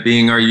infinite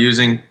being are you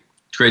using to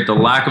create the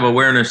lack of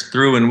awareness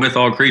through and with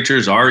all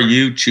creatures are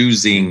you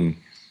choosing?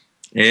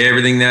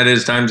 Everything that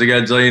is times a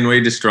godzillion,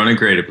 way destroy and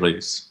create it,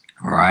 please.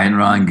 Right and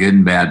wrong, good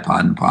and bad,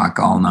 pod and pock,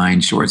 all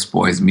nine shorts,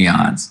 boys and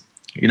beyonds.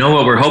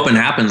 What we're hoping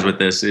happens with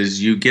this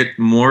is you get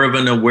more of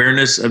an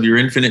awareness of your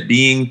infinite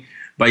being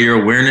by your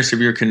awareness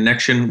of your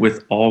connection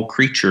with all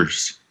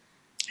creatures.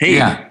 Hey,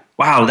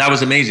 wow, that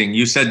was amazing.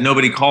 You said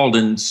nobody called,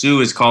 and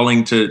Sue is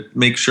calling to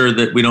make sure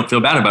that we don't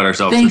feel bad about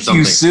ourselves or something. Thank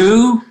you,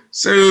 Sue.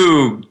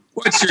 Sue,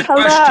 what's your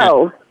question?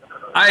 Hello.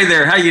 Hi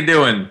there, how you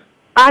doing?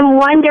 I'm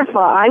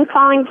wonderful. I'm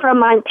calling from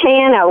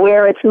Montana,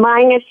 where it's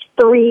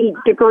 -3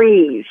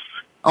 degrees.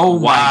 Oh,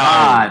 my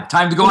God.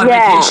 Time to go on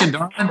vacation,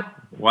 darling.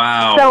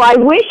 Wow. So I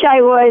wish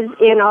I was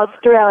in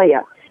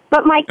Australia.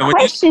 But my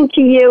question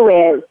to you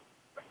is,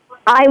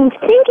 I'm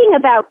thinking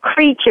about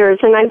creatures,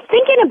 and I'm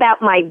thinking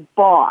about my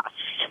boss.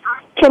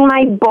 Can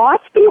my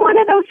boss be one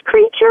of those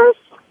creatures?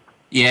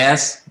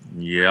 Yes.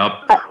 Yep.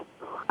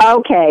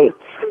 Okay,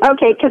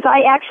 because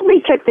I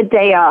actually took the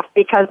day off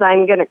because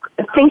I'm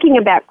thinking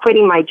about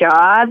quitting my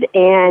job,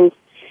 and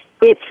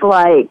it's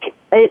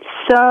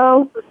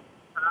so.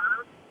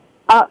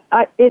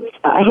 I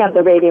have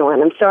the radio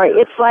on. I'm sorry.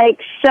 It's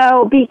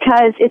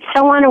because it's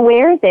so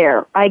unaware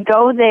there. I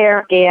go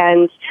there,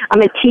 and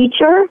I'm a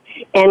teacher,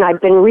 and I've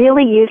been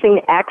really using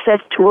the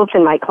Access tools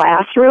in my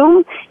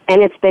classroom,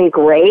 and it's been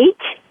great.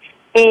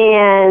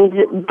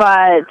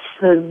 But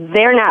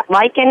they're not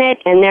liking it,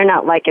 and they're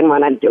not liking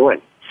what I'm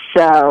doing.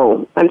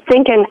 So I'm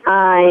thinking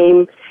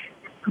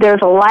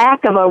there's a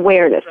lack of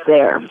awareness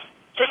there.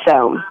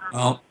 So.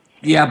 Well,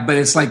 yeah, but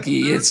it's like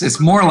it's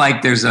more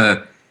like there's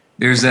a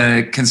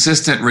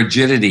consistent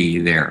rigidity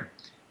there.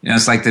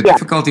 It's like the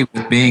difficulty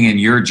with being in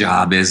your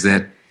job is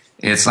that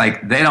it's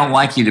like they don't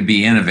like you to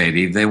be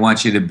innovative. They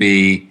want you to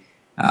be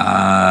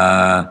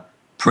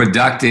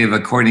productive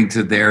according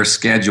to their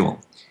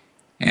schedule.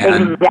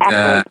 And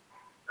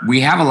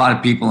we have a lot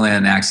of people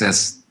in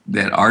Access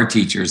that are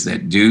teachers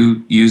that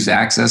do use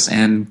Access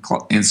in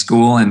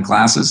school and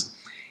classes.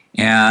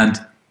 And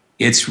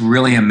it's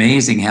really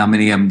amazing how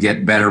many of them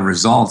get better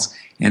results.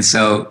 And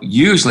so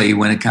usually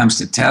when it comes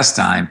to test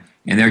time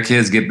and their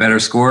kids get better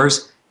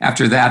scores,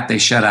 after that they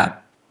shut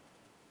up.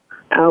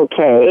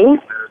 Okay.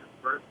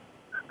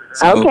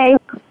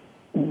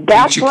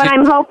 That's what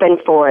I'm hoping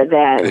for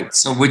then. Good.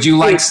 So would you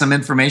like some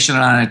information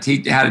on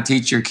how to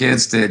teach your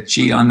kids to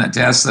cheat on the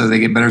test so they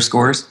get better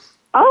scores?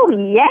 Oh,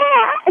 yeah.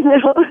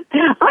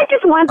 I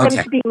just want them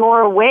to be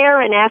more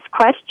aware and ask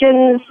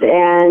questions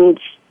and,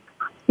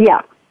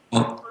 yeah.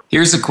 Well,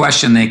 here's a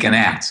question they can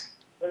ask.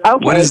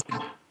 Okay.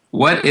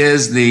 What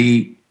is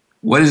the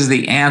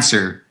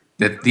answer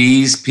that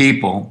these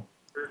people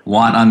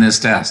want on this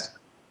test?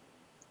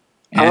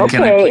 And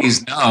can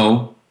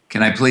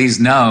I please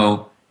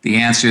know the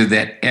answer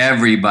that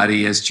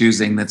everybody is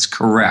choosing that's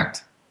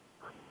correct?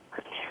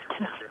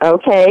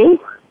 Okay.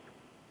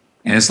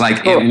 And it's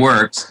like it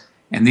works.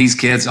 And these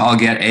kids all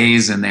get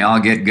A's and they all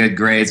get good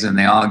grades and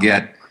they all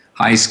get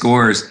high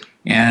scores.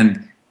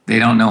 And they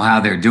don't know how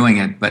they're doing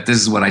it. But this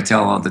is what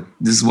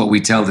this is what we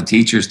tell the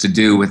teachers to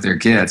do with their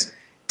kids.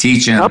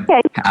 Teach them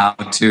how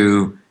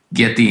to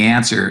get the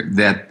answer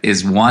that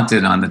is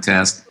wanted on the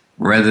test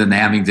rather than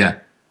having to,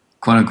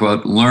 quote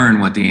unquote, learn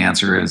what the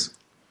answer is.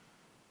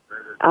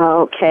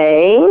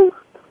 Okay.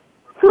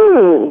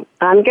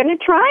 I'm going to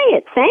try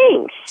it.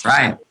 Thanks.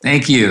 Try it.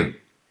 Thank you.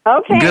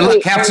 Okay. And good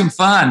luck. Have some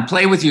fun.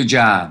 Play with your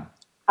job.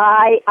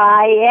 I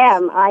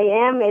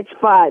am. It's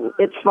fun.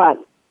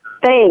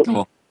 Thanks.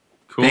 Cool.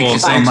 Thank you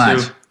so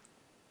much.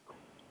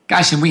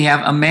 Gosh, and we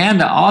have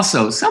Amanda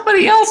also.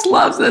 Somebody else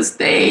loves us,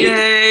 Dave.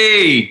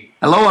 Yay!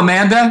 Hello,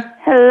 Amanda.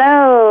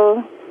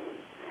 Hello.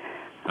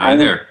 Hi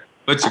there.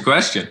 What's your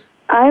question?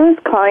 I was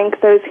calling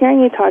because I was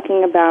hearing you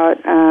talking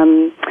about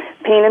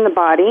pain in the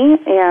body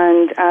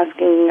and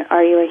asking,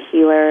 are you a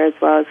healer, as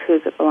well as who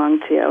does it belong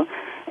to?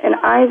 And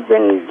I've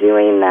been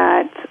doing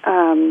that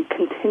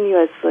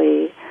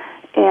continuously,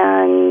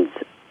 and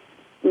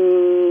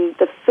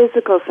the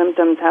physical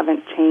symptoms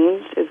haven't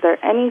changed. Is there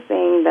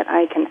anything that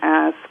I can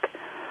ask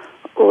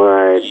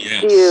or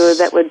do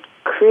that would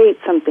create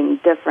something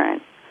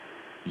different?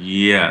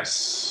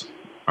 Yes.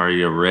 Are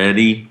you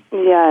ready?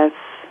 Yes.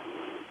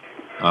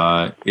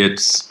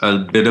 It's a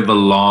bit of a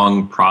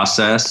long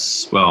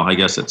process. Well, I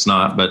guess it's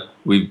not, but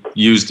we've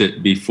used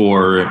it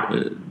before,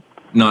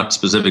 not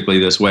specifically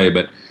this way,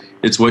 but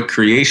it's what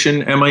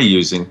creation am I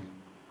using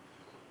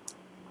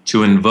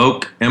to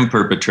invoke and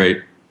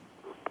perpetrate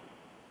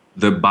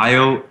the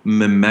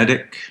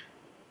biomimetic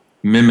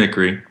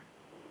mimicry.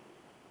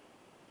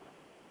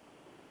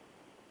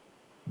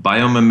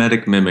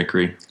 Biomimetic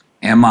mimicry.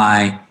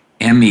 MIMETIC.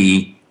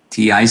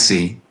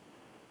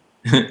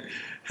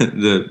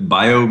 The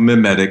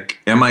biomimetic,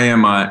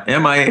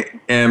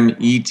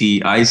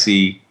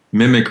 MIMETIC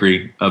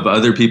mimicry of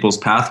other people's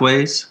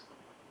pathways,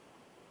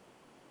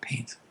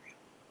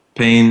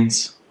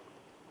 pains,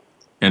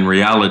 and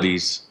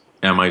realities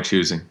am I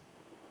choosing?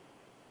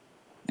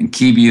 And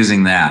keep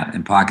using that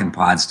and POC and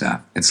POD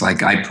stuff. It's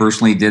like I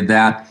personally did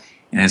that,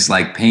 and it's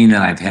like pain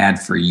that I've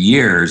had for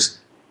years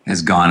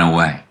has gone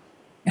away.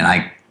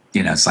 And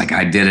it's like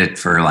I did it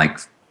for like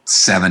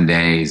 7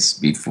 days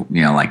before,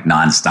 like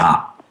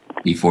nonstop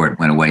before it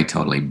went away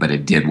totally, but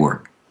it did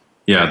work.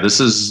 Yeah, this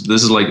is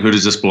like who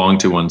does this belong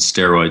to on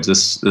steroids.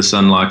 This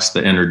unlocks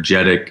the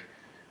energetic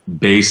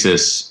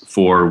basis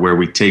for where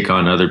we take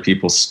on other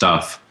people's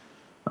stuff.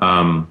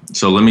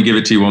 So let me give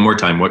it to you one more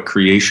time. What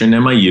creation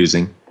am I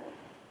using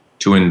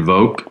to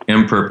invoke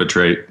and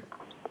perpetrate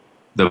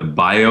the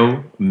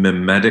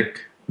biomimetic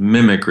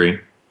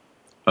mimicry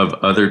of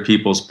other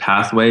people's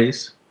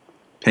pathways,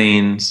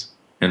 pains,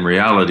 and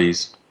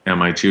realities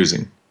am I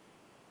choosing?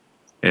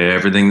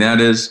 Everything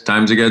that is,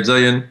 times a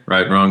gazillion,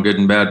 right and wrong, good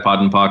and bad, pod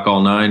and pock,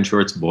 all nine,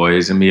 shorts,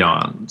 boys, and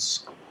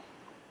beyonds.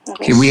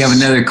 Okay, we have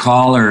another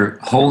caller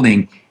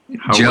holding.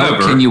 However,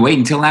 Joe, can you wait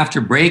until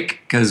after break?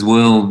 Because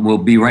we'll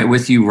be right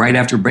with you right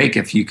after break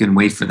if you can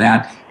wait for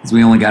that. Because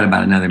we only got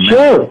about another minute.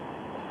 Sure.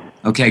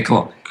 Okay,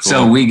 cool.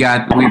 So we've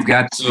got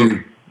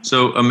to.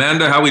 So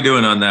Amanda, how we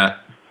doing on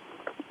that?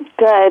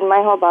 Good.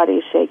 My whole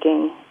body's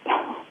shaking.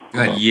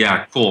 Good.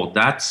 Yeah, cool.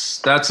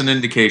 That's an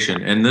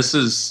indication, and this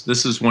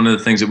is one of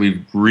the things that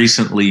we've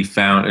recently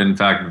found. In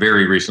fact,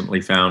 very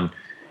recently found,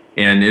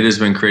 and it has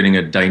been creating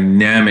a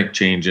dynamic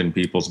change in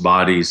people's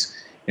bodies,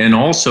 and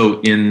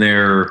also in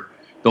the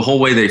whole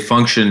way they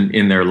function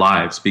in their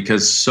lives.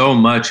 Because so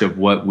much of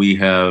what we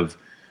have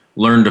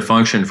learned to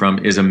function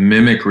from is a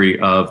mimicry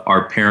of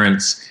our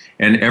parents,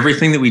 and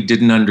everything that we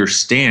didn't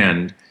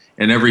understand.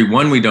 And every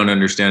one we don't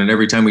understand, and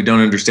every time we don't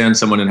understand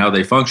someone and how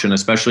they function,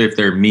 especially if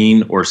they're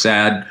mean or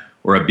sad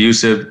or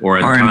abusive or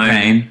in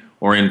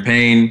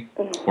pain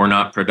or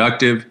not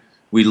productive,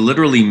 we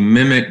literally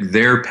mimic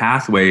their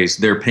pathways,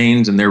 their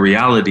pains, and their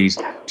realities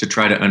to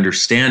try to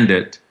understand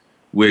it,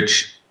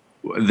 which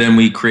then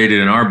we create it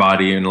in our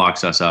body and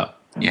locks us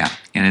up. Yeah,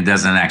 and it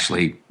doesn't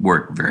actually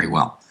work very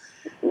well.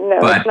 No,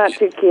 it's not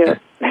too cute.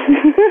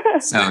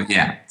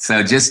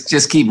 So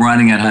just keep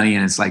running it, honey.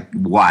 And it's like,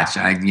 watch.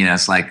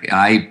 It's like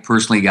I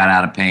personally got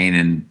out of pain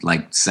in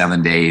like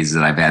 7 days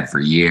that I've had for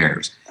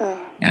years, and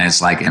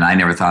it's like, and I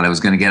never thought I was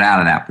going to get out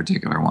of that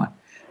particular one.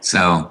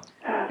 So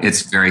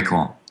it's very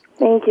cool.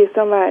 Thank you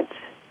so much.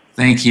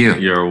 Thank you.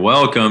 You're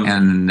welcome.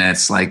 And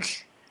that's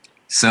like,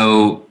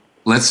 so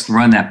let's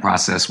run that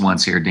process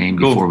once here, Dane,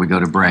 before we go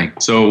to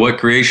break. So what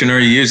creation are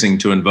you using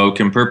to invoke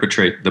and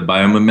perpetrate the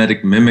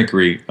biomimetic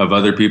mimicry of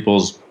other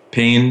people's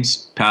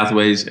pains,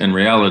 pathways, and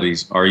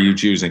realities are you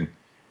choosing?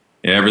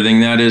 Everything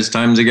that is,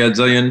 times a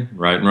gazillion,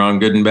 right and wrong,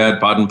 good and bad,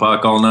 pod and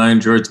pock, all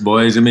nine, shorts,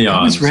 boys, and beyonds.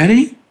 He was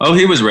ready? Oh,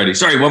 he was ready.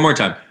 Sorry, one more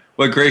time.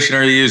 What creation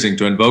are you using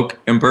to invoke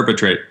and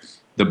perpetrate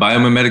the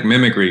biomimetic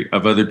mimicry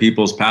of other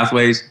people's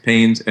pathways,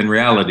 pains, and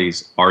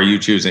realities are you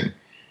choosing?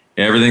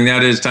 Everything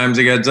that is, times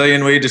a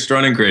gazillion, way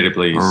destroyed and created,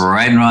 please.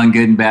 Right and wrong,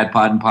 good and bad,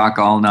 pod and pock,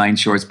 all nine,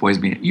 shorts, boys,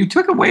 and beyonds. You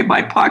took away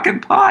my pock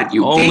and pod.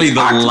 You only the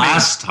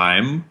last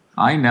time.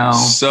 I know.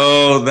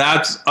 So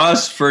that's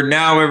us for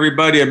now,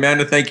 everybody.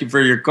 Amanda, thank you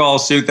for your call.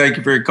 Sue, thank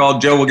you for your call.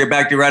 Joe, we'll get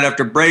back to you right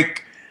after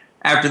break,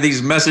 after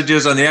these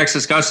messages on the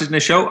Access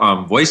Consciousness Show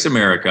on Voice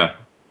America.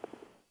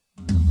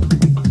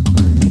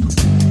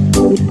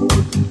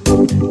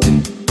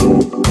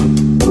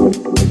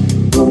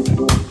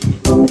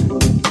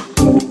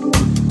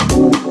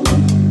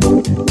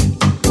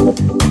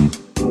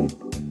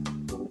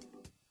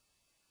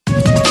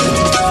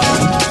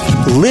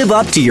 Live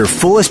up to your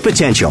fullest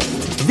potential.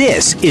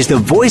 This is the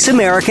Voice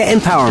America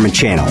Empowerment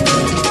Channel.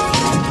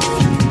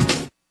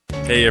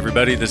 Hey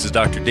everybody, this is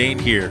Dr. Dane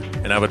here,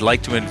 and I would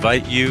like to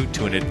invite you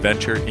to an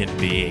adventure in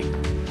being.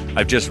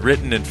 I've just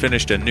written and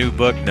finished a new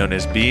book known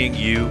as Being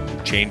You,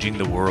 Changing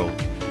the World.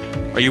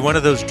 Are you one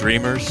of those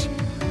dreamers?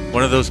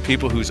 One of those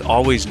people who's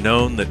always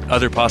known that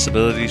other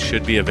possibilities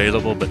should be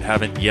available but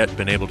haven't yet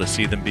been able to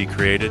see them be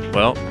created?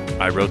 Well,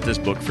 I wrote this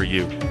book for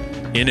you.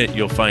 In it,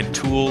 you'll find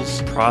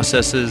tools,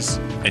 processes,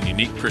 and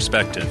unique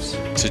perspectives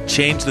to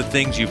change the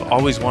things you've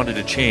always wanted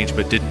to change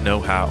but didn't know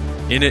how.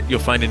 In it, you'll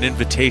find an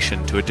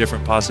invitation to a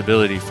different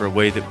possibility for a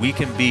way that we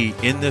can be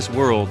in this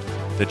world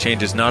that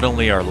changes not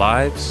only our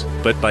lives,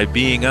 but by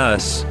being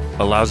us,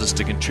 allows us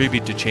to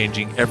contribute to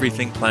changing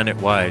everything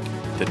planet-wide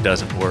that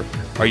doesn't work.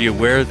 Are you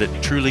aware that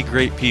truly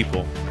great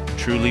people,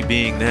 truly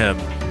being them,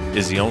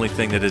 is the only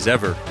thing that has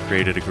ever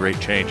created a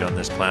great change on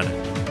this planet?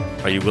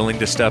 Are you willing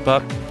to step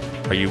up?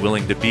 Are you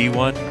willing to be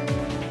one?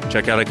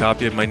 Check out a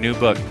copy of my new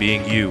book,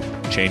 Being You,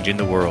 Changing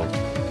the World.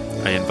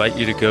 I invite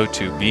you to go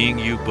to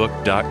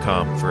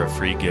beingyoubook.com for a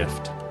free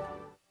gift.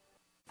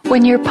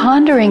 When you're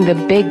pondering the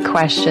big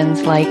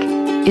questions like,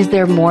 is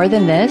there more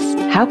than this?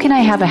 How can I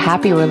have a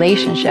happy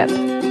relationship?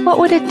 What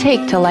would it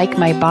take to like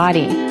my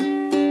body?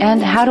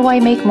 And how do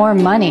I make more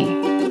money?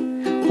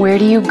 Where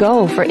do you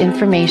go for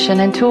information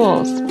and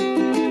tools?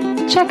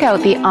 Check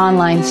out the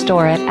online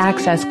store at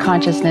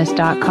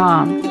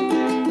accessconsciousness.com.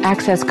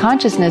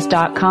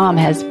 AccessConsciousness.com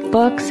has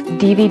books,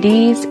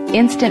 DVDs,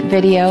 instant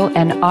video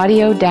and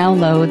audio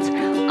downloads,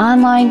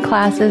 online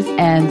classes,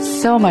 and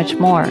so much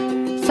more.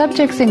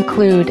 Subjects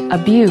include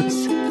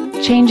abuse,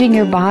 changing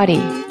your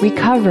body,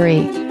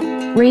 recovery,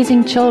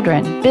 raising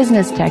children,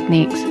 business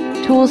techniques,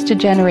 tools to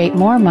generate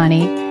more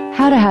money,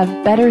 how to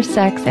have better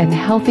sex and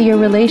healthier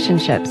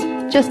relationships,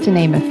 just to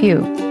name a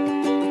few.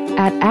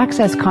 At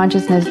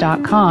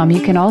AccessConsciousness.com, you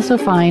can also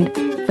find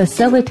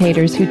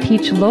facilitators who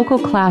teach local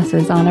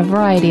classes on a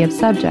variety of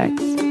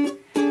subjects.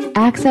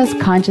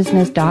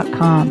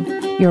 AccessConsciousness.com,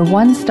 your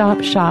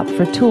one-stop shop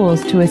for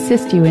tools to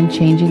assist you in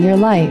changing your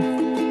life.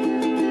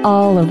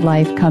 All of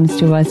life comes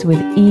to us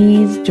with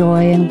ease,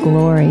 joy, and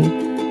glory.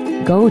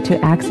 Go to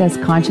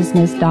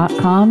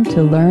AccessConsciousness.com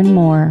to learn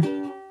more.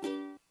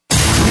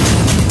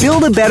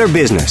 Build a better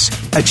business.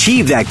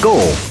 Achieve that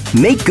goal.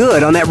 Make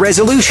good on that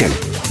resolution.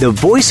 the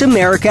Voice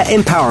America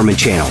Empowerment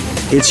Channel.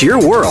 It's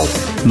your world.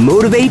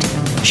 Motivate,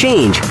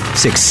 change,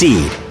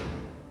 succeed.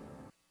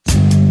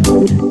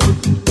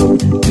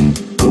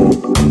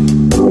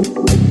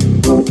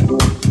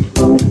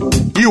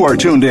 You are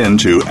tuned in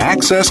to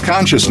Access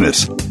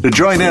Consciousness. To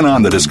join in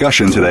on the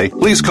discussion today,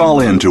 please call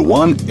in to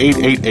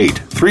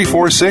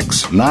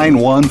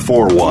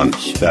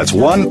 1-888-346-9141. That's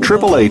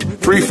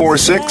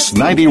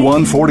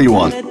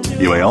 1-888-346-9141.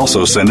 You may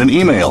also send an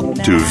email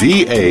to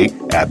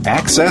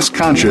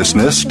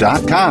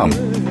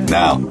va@accessconsciousness.com.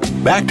 Now,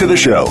 back to the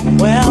show.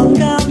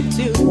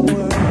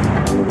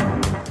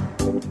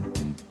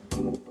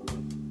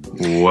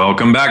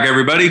 Welcome back,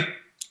 everybody.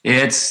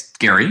 It's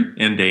Gary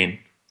and Dane.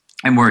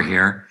 And we're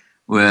here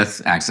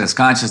with Access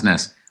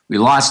Consciousness. We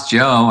lost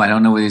Joe. I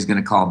don't know whether he's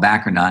going to call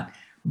back or not.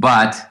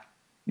 But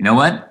you know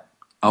what?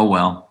 Oh,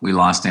 well, we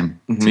lost him.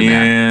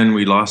 Man,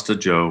 we lost a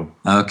Joe.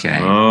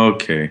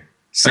 Okay.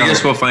 So I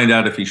guess we'll find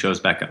out if he shows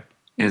back up.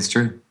 It's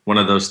true. One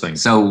of those things.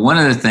 So one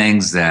of the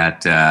things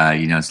that,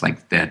 it's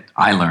like that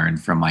I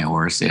learned from my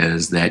horse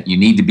is that you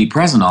need to be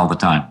present all the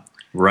time.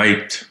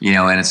 Right.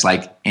 And it's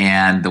like,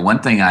 and the one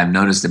thing I've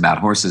noticed about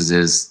horses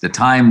is the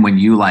time when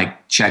you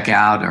like check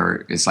out,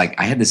 or it's like,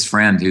 I had this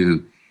friend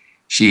who,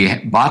 she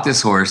bought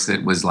this horse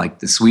that was like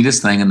the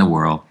sweetest thing in the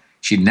world.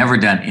 She'd never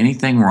done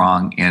anything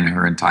wrong in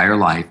her entire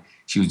life.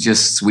 She was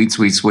just sweet,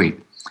 sweet, sweet.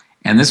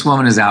 And this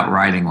woman is out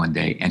riding one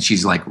day, and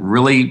she's like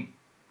really,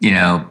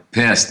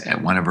 pissed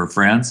at one of her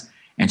friends.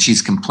 And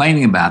she's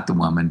complaining about the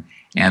woman,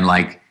 and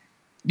like,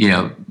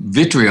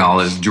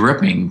 vitriol is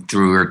dripping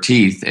through her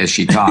teeth as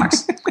she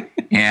talks.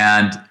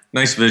 And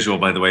nice visual,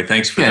 by the way.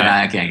 Thanks for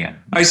that. Okay.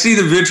 I see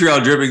the vitriol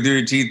dripping through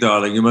your teeth,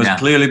 darling. You must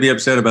clearly be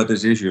upset about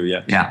this issue.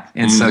 Yeah. Yeah.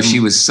 And so she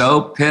was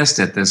so pissed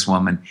at this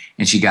woman,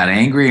 and she got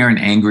angrier and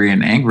angrier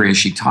and angrier as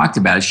she talked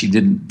about it. She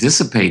didn't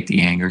dissipate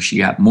the anger. She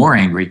got more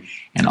angry.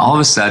 And all of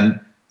a sudden,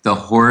 the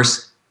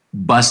horse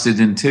busted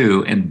in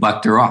two and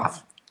bucked her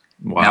off.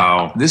 Wow.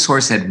 Now, this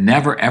horse had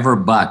never, ever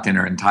bucked in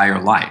her entire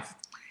life.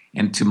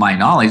 And to my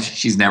knowledge,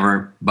 she's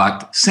never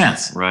bucked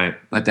since. Right.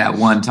 But that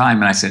one time,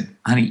 and I said,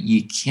 honey,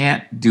 you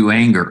can't do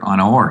anger on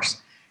a horse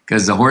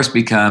because the horse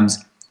becomes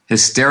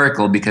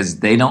hysterical because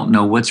they don't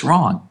know what's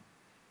wrong.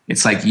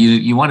 It's like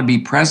you want to be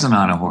present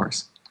on a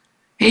horse.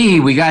 Hey,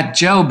 we got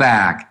Joe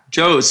back.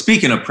 Joe,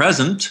 speaking of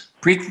present.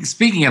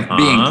 Speaking of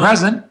being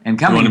present and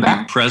coming back. You want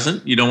to be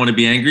present. You don't want to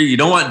be angry. You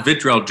don't want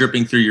vitriol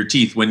dripping through your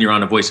teeth when you're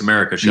on a Voice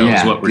America show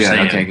is what we're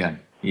saying. Okay, good.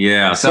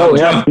 Yeah. So,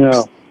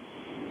 no.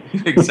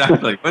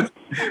 Exactly.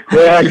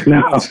 Heck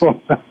no.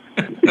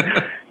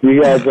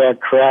 You guys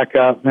crack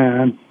up,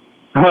 man.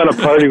 I want to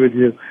party with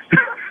you.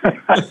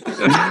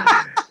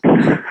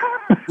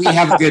 We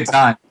have a good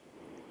time.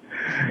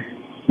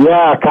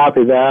 Yeah,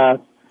 copy that.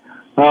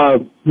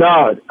 No,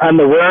 on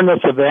the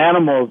awareness of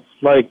animals,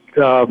 like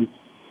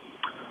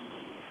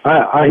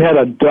I had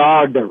a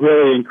dog that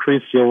really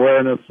increased the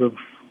awareness of,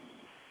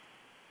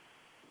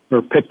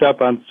 or picked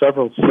up on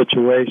several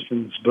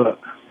situations, but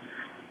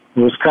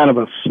it was kind of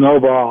a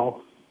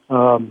snowball.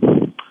 I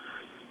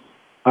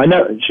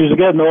know she was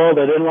getting old.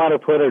 I didn't want to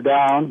put her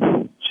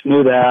down. She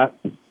knew that.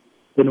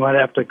 Didn't want to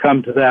have to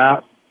come to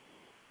that.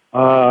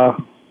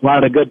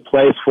 Wanted a good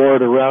place for her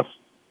to rest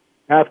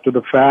after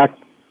the fact.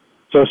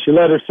 So she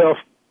let herself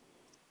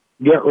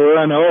get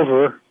run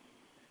over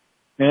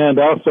and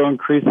also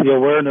increase the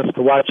awareness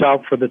to watch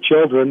out for the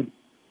children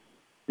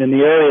in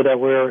the area that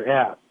we're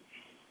at.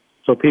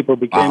 So people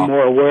became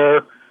more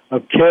aware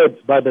of kids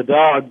by the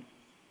dog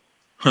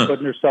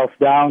putting herself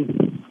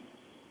down,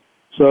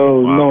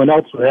 so no one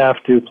else would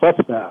have to, plus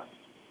that.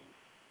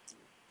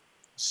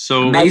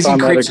 So amazing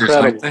creatures,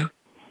 aren't they?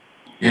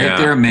 Yeah,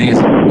 they're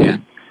amazing. Yeah.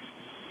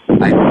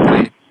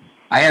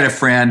 I had a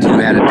friend who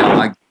had a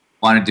dog,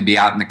 wanted to be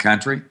out in the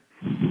country.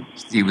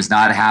 He was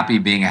not happy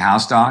being a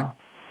house dog,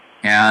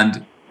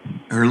 and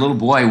her little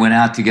boy went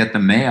out to get the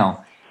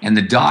mail, and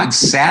the dog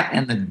sat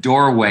in the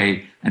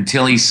doorway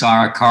until he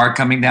saw a car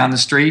coming down the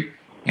street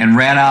and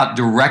ran out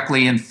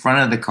directly in front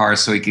of the car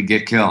so he could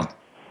get killed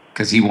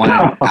because he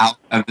wanted out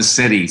of the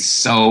city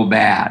so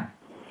bad.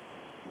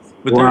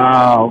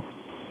 Wow.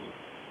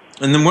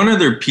 And then one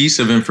other piece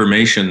of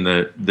information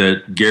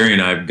that Gary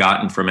and I have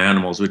gotten from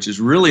animals, which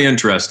is really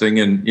interesting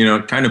and,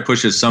 it kind of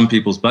pushes some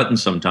people's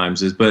buttons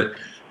sometimes, but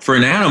for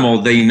an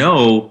animal, they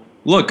know,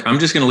 look, I'm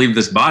just going to leave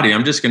this body.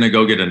 I'm just going to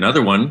go get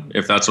another one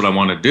if that's what I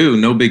want to do.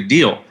 No big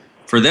deal.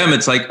 For them,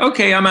 it's like,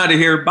 okay, I'm out of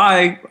here.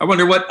 Bye. I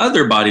wonder what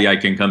other body I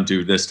can come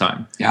to this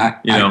time. Yeah.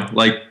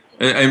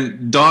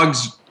 And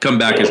dogs come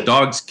back as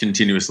dogs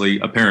continuously,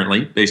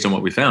 apparently, based on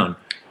what we found.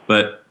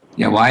 But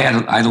yeah, well, I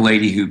had a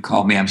lady who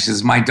called me up. She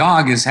says, my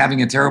dog is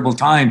having a terrible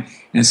time.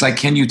 And it's like,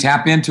 can you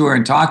tap into her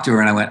and talk to her?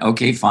 And I went,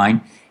 okay,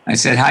 fine. I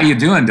said, how you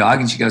doing,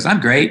 dog? And she goes,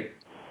 I'm great.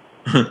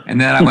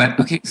 And then I went,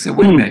 okay, so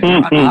wait a minute. You're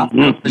on the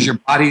hospital because your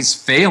body's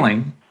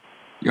failing.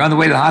 You're on the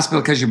way to the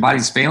hospital because your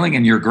body's failing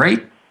and you're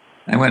great?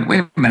 And I went, wait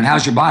a minute,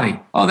 how's your body?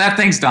 Oh, that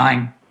thing's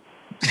dying.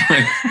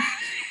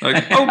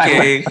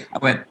 Okay. I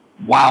went,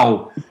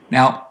 wow.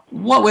 Now,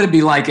 what would it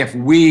be like if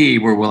we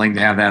were willing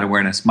to have that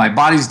awareness? My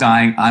body's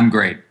dying. I'm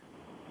great.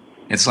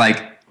 It's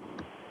like,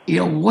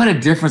 what a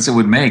difference it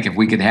would make if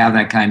we could have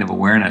that kind of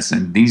awareness.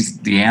 And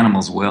the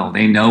animals will.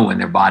 They know when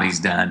their body's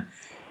done,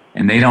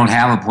 and they don't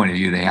have a point of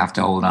view. They have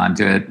to hold on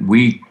to it.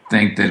 We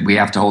think that we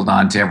have to hold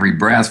on to every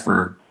breath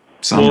for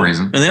some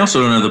reason. And they also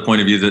don't have the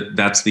point of view that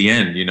that's the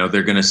end.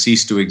 They're going to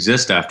cease to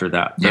exist after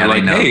that. They're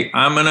like, hey,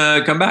 I'm going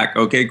to come back.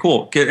 Okay,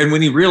 cool. And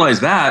when you realize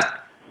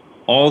that,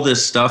 all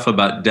this stuff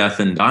about death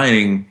and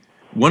dying,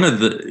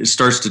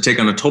 starts to take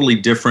on a totally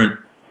different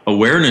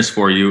awareness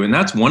for you. And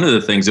that's one of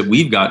the things that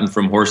we've gotten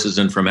from horses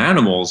and from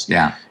animals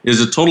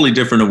is a totally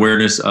different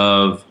awareness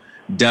of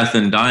death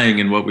and dying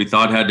and what we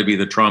thought had to be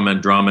the trauma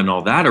and drama and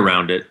all that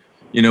around it.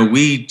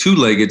 We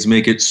two-leggeds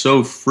make it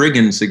so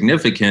friggin'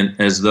 significant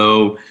as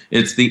though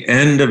it's the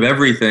end of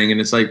everything.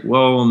 And it's like,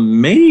 well,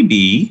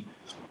 maybe,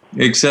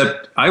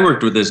 except I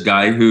worked with this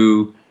guy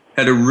who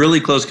had a really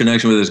close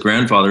connection with his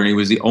grandfather, and he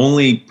was the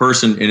only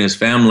person in his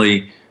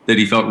family that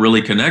he felt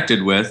really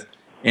connected with.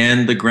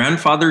 And the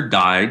grandfather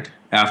died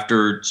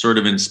after sort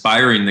of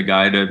inspiring the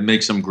guy to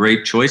make some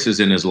great choices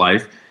in his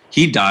life.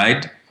 He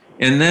died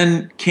and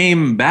then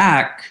came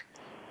back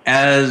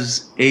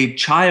as a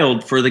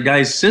child for the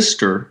guy's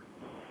sister.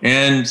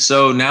 And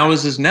so now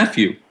is his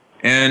nephew.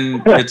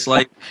 And it's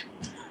like,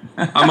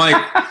 I'm like,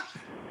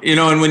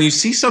 and when you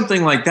see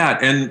something like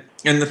that, and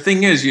the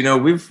thing is,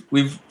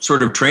 we've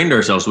sort of trained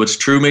ourselves. What's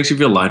true makes you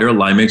feel lighter, a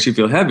lie makes you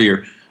feel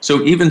heavier.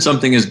 So even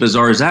something as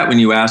bizarre as that, when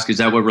you ask, is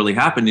that what really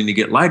happened? And you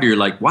get lighter, you're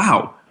like,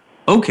 wow,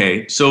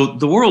 okay. So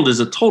the world is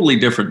a totally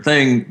different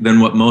thing than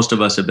what most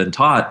of us have been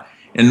taught.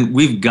 And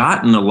we've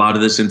gotten a lot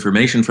of this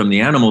information from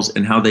the animals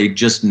and how they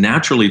just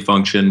naturally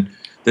function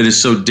that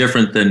is so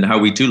different than how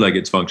we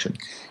two-leggeds function.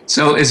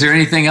 So is there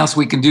anything else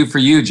we can do for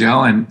you,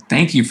 Joe? And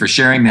thank you for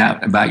sharing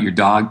that about your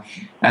dog.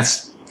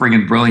 That's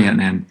friggin'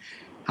 brilliant. And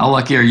how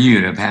lucky are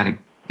you to have had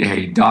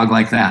a dog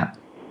like that?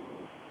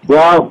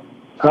 Well,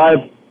 a lot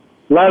of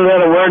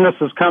that awareness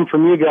has come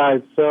from you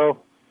guys, so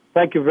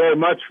thank you very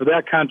much for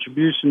that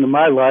contribution to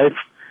my life.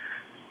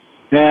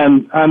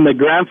 And on the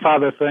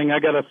grandfather thing, I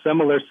got a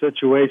similar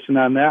situation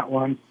on that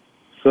one.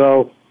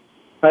 So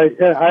I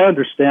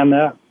understand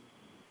that.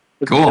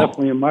 It's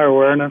definitely in my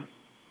awareness.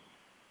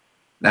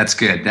 That's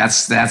good.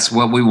 That's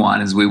what we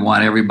want, is we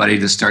want everybody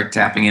to start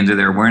tapping into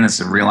their awareness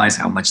and realize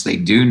how much they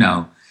do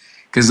know.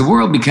 Because the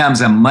world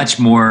becomes a much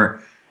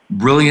more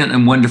brilliant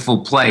and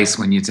wonderful place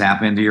when you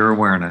tap into your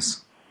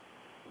awareness.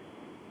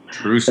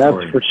 True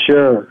story.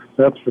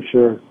 That's for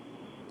sure.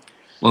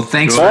 Well,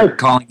 thanks for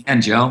calling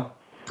in, Joe.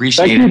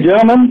 Appreciate it. Thank you,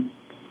 gentlemen.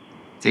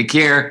 Take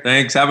care.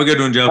 Thanks. Have a good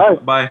one, Joe.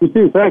 Bye. You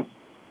too. Thanks.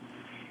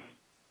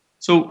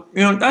 So,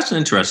 that's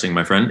interesting,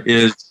 my friend,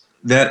 is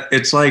that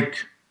it's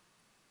like,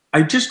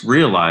 I just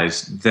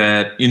realized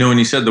that, when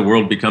you said the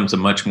world becomes a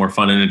much more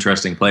fun and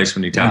interesting place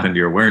when you tap into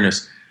your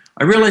awareness,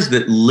 I realized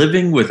that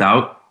living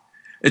without,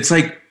 it's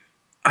like,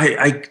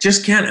 I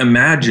just can't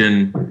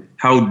imagine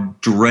how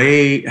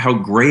gray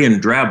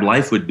and drab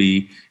life would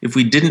be if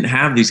we didn't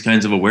have these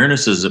kinds of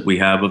awarenesses that we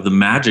have of the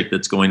magic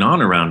that's going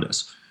on around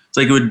us. It's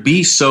like it would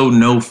be so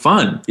no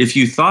fun. If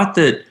you thought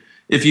that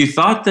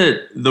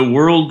the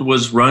world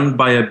was run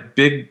by a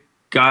big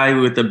guy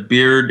with a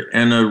beard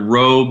and a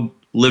robe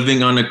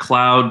living on a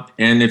cloud,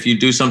 and if you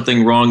do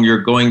something wrong,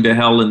 you're going to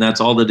hell, and that's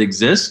all that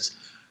exists,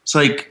 it's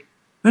like,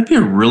 that'd be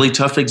a really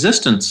tough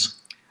existence.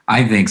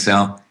 I think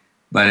so.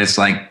 But it's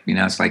like,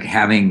 it's like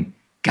having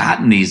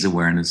gotten these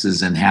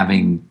awarenesses and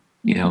having,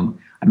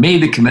 I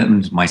made the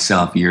commitment to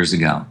myself years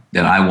ago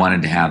that I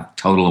wanted to have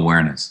total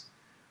awareness.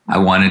 I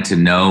wanted to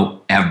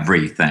know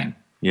everything.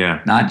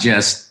 Yeah. Not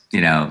just,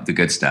 the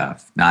good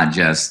stuff, not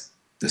just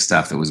the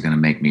stuff that was going to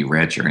make me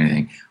rich or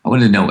anything. I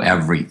wanted to know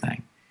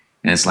everything.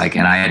 And it's like,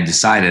 and I had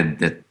decided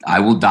that I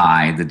will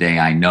die the day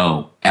I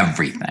know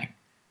everything.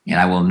 And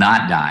I will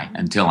not die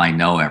until I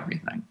know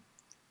everything.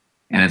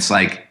 And it's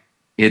like,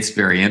 it's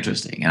very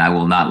interesting. And I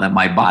will not let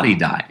my body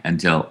die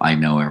until I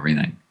know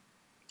everything.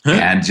 Huh?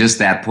 And just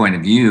that point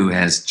of view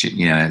has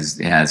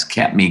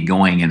kept me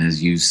going. And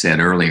as you said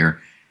earlier,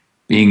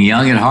 being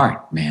young at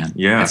heart, man.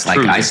 Yeah. It's like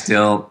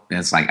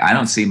it's like I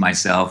don't see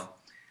myself.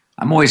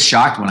 I'm always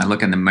shocked when I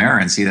look in the mirror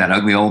and see that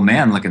ugly old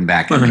man looking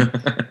back at me,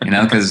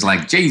 because it's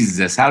like,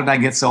 Jesus, how did I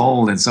get so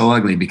old and so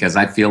ugly? Because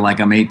I feel like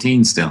I'm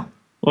 18 still.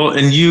 Well,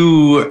 and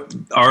you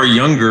are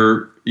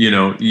younger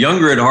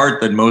at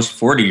heart than most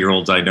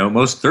 40-year-olds I know,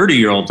 most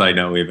 30-year-olds I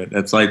know even.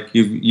 It's like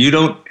you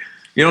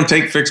don't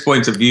take fixed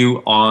points of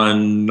view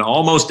on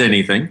almost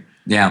anything.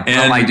 Yeah,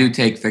 well, I do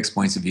take fixed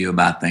points of view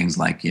about things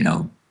like,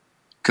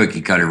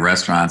 cookie cutter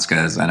restaurants,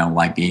 because I don't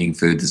like eating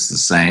food that's the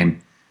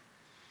same.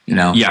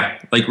 Yeah,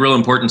 like real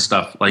important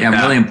stuff like that.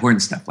 Yeah, really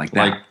important stuff like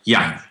that.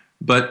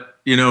 But,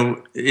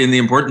 in the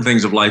important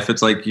things of life,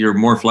 it's like you're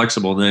more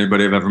flexible than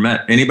anybody I've ever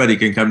met. Anybody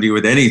can come to you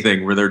with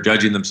anything where they're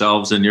judging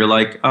themselves and you're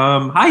like,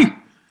 hi,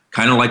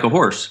 kind of like a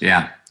horse.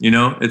 Yeah.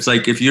 It's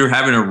like if you're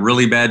having a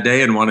really bad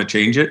day and want to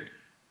change it,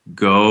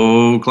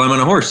 go climb on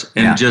a horse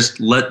and just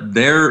let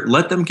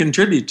them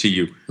contribute to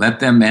you. Let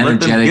them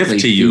energetically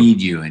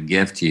feed you and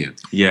give to you.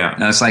 Yeah.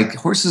 Now, it's like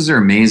horses are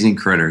amazing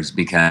critters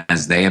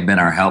because they have been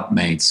our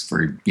helpmates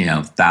for,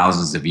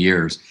 thousands of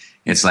years.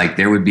 It's like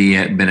there would be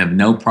been of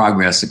no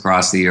progress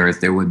across the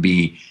earth. There would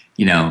be,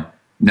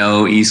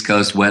 no East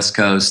Coast, West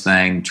Coast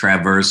thing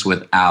traverse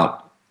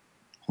without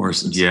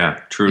horses.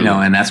 Yeah, true.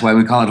 And that's why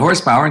we call it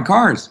horsepower in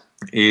cars.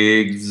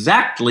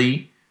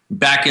 Exactly.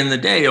 Back in the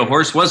day, a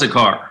horse was a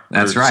car.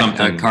 That's right.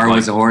 A car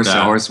was a horse.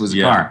 A horse was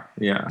a car.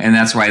 Yeah. And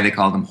that's why they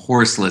called them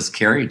horseless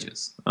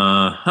carriages.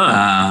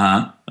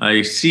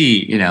 I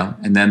see.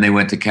 And then they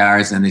went to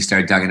cars and they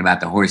started talking about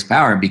the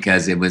horsepower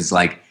because it was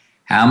like,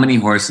 how many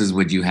horses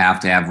would you have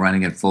to have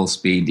running at full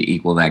speed to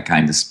equal that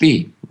kind of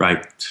speed?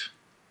 Right.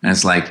 And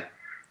it's like,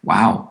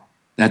 wow,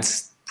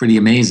 that's pretty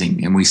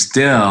amazing. And we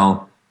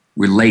still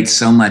relate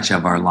so much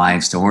of our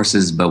lives to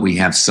horses, but we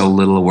have so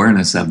little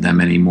awareness of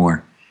them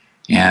anymore.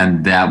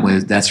 And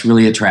that's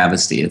really a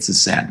travesty. It's a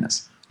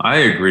sadness. I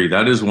agree.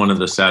 That is one of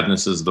the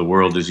sadnesses of the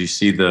world, is you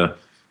see the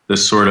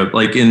sort of,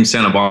 like in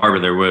Santa Barbara,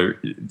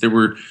 there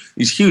were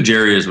these huge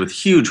areas with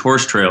huge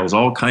horse trails,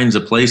 all kinds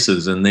of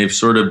places, and they've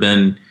sort of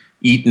been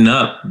eaten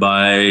up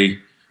by,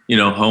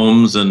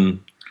 homes and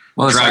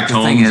tract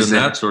homes and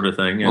that sort of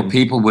thing. Well,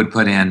 people would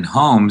put in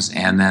homes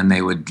and then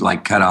they would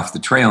cut off the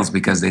trails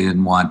because they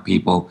didn't want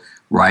people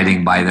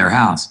riding by their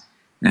house.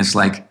 And it's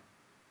like,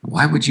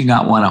 why would you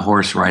not want a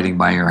horse riding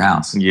by your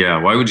house?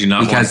 Yeah, why would you not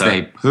want that? Because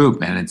they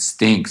poop and it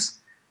stinks.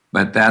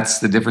 But that's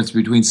the difference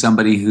between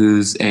somebody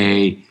who's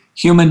a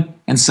human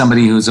and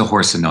somebody who's a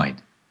horsenoid.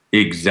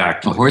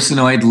 Exactly. A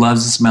horsenoid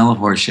loves the smell of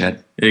horse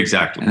shit.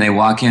 Exactly. And they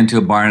walk into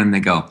a barn and they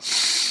go,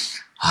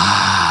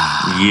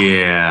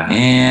 yeah.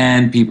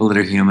 And people that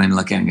are human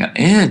look at it and go,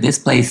 ew, this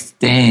place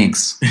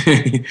stinks.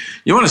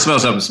 You want to smell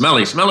something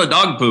smelly? Smell a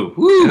dog poo.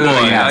 Woo, boy.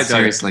 Yeah,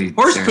 seriously.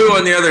 Horse poo,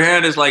 on the other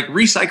hand, is like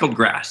recycled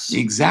grass.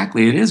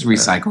 Exactly. It is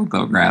recycled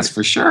grass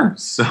for sure.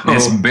 So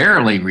it's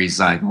barely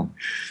recycled.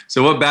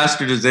 So what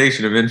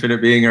bastardization of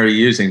infinite being are you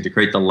using to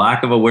create the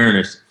lack of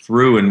awareness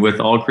through and with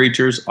all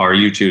creatures are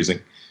you choosing?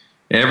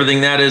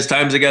 Everything that is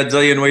times a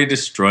godzillion way,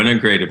 destroy and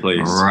uncreate it, please.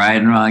 Right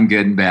and wrong,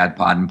 good and bad,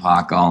 pod and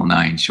pock, all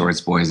nine,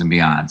 shorts, boys, and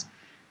beyonds.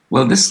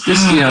 Well, this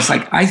it's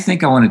like, I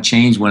think I want to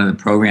change one of the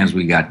programs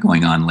we got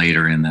going on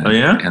later in the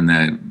in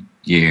the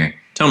year.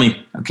 Tell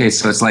me. Okay,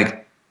 so it's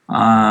like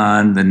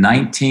on the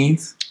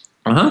 19th.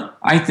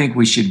 I think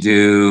we should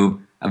do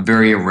a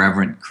very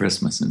irreverent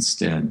Christmas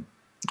instead.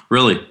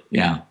 Really?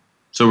 Yeah.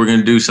 So we're going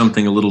to do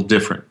something a little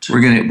different.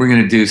 We're going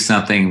to do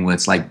something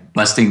that's like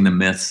busting the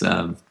myths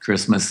of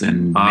Christmas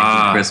and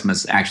making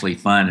Christmas actually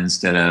fun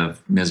instead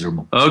of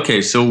miserable.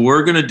 Okay, so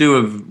we're going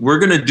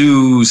to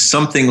do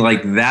something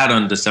like that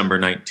on December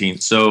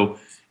 19th. So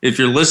if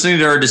you're listening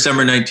to our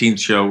December 19th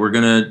show, we're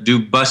going to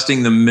do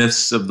busting the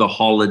myths of the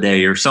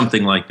holiday or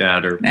something like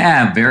that. Or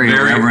very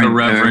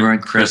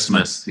irreverent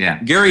Christmas.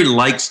 Yeah. Gary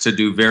likes to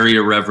do very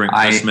irreverent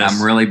Christmas.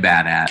 I'm really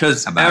bad at it.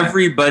 Because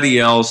everybody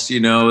else,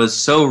 is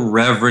so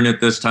reverent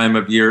at this time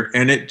of year.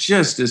 And it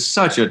just is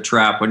such a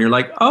trap when you're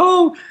like,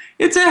 oh,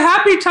 it's a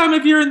happy time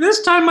of year and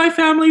this time my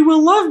family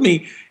will love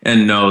me.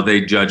 And no,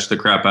 they judge the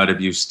crap out of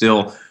you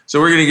still. So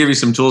we're going to give you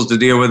some tools to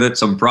deal with it,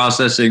 some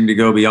processing to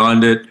go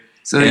beyond it.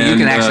 So that you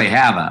can actually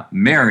have a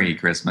Merry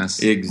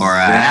Christmas or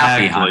a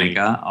Happy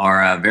Hanukkah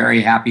or a very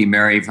happy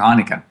Merry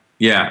Hanukkah.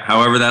 Yeah,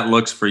 however that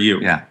looks for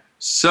you. Yeah.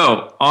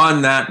 So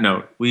on that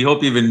note, we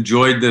hope you've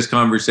enjoyed this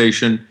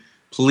conversation.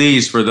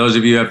 Please, for those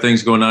of you who have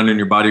things going on in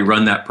your body,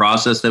 run that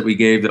process that we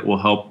gave that will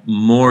help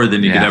more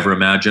than you could ever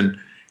imagine.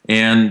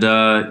 And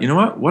you know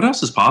what? What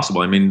else is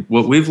possible? I mean,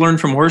 what we've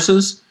learned from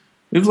horses,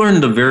 we've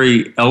learned the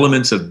very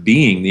elements of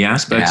being, the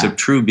aspects of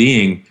true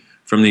being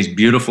from these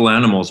beautiful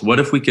animals. What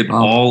if we could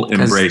all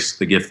embrace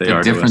the gift they are to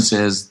us? The difference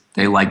is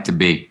they like to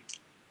be.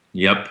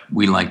 Yep.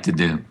 We like to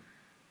do.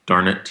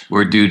 Darn it.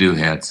 We're doo-doo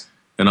heads.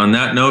 And on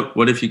that note,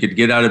 what if you could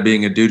get out of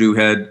being a doo-doo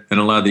head and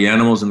allow the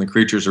animals and the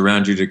creatures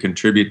around you to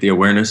contribute the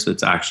awareness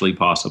that's actually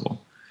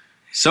possible?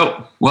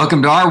 So,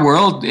 welcome to our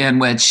world in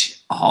which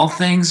all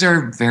things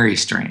are very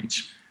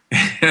strange.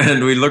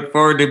 And we look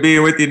forward to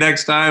being with you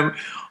next time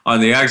on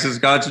the Access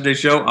Consciousness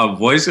Show of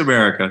Voice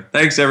America.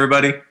 Thanks,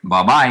 everybody.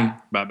 Bye-bye.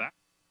 Bye-bye.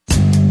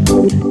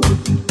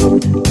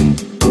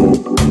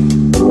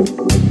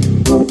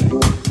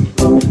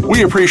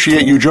 We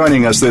appreciate you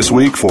joining us this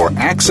week for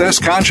Access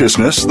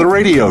Consciousness, the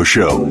radio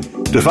show.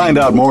 To find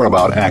out more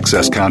about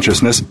Access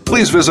Consciousness,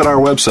 please visit our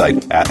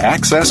website at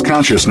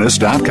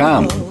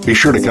accessconsciousness.com. Be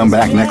sure to come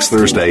back next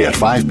Thursday at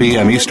 5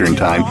 p.m. Eastern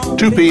Time,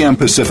 2 p.m.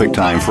 Pacific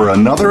Time for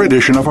another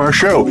edition of our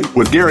show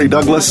with Gary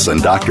Douglas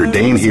and Dr.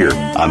 Dane here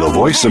on the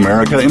Voice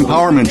America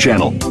Empowerment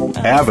Channel.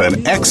 Have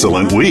an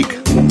excellent week.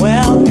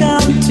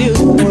 Welcome to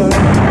the world.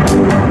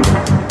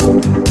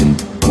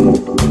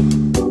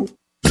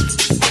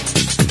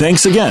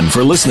 Thanks again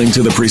for listening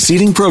to the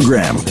preceding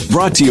program,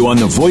 brought to you on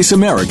the Voice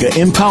America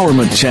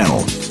Empowerment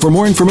Channel. For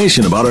more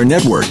information about our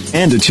network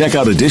and to check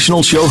out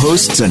additional show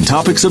hosts and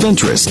topics of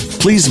interest,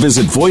 please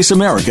visit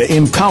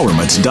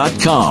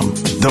VoiceAmericaEmpowerment.com.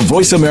 The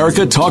Voice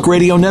America Talk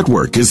Radio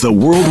Network is the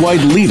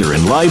worldwide leader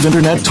in live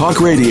Internet talk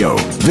radio.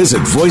 Visit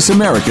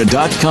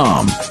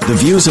VoiceAmerica.com. The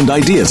views and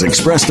ideas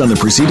expressed on the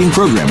preceding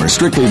program are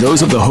strictly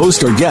those of the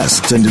host or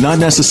guests and do not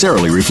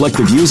necessarily reflect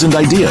the views and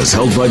ideas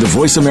held by the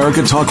Voice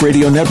America Talk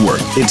Radio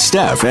Network, its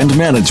staff, and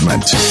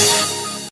management.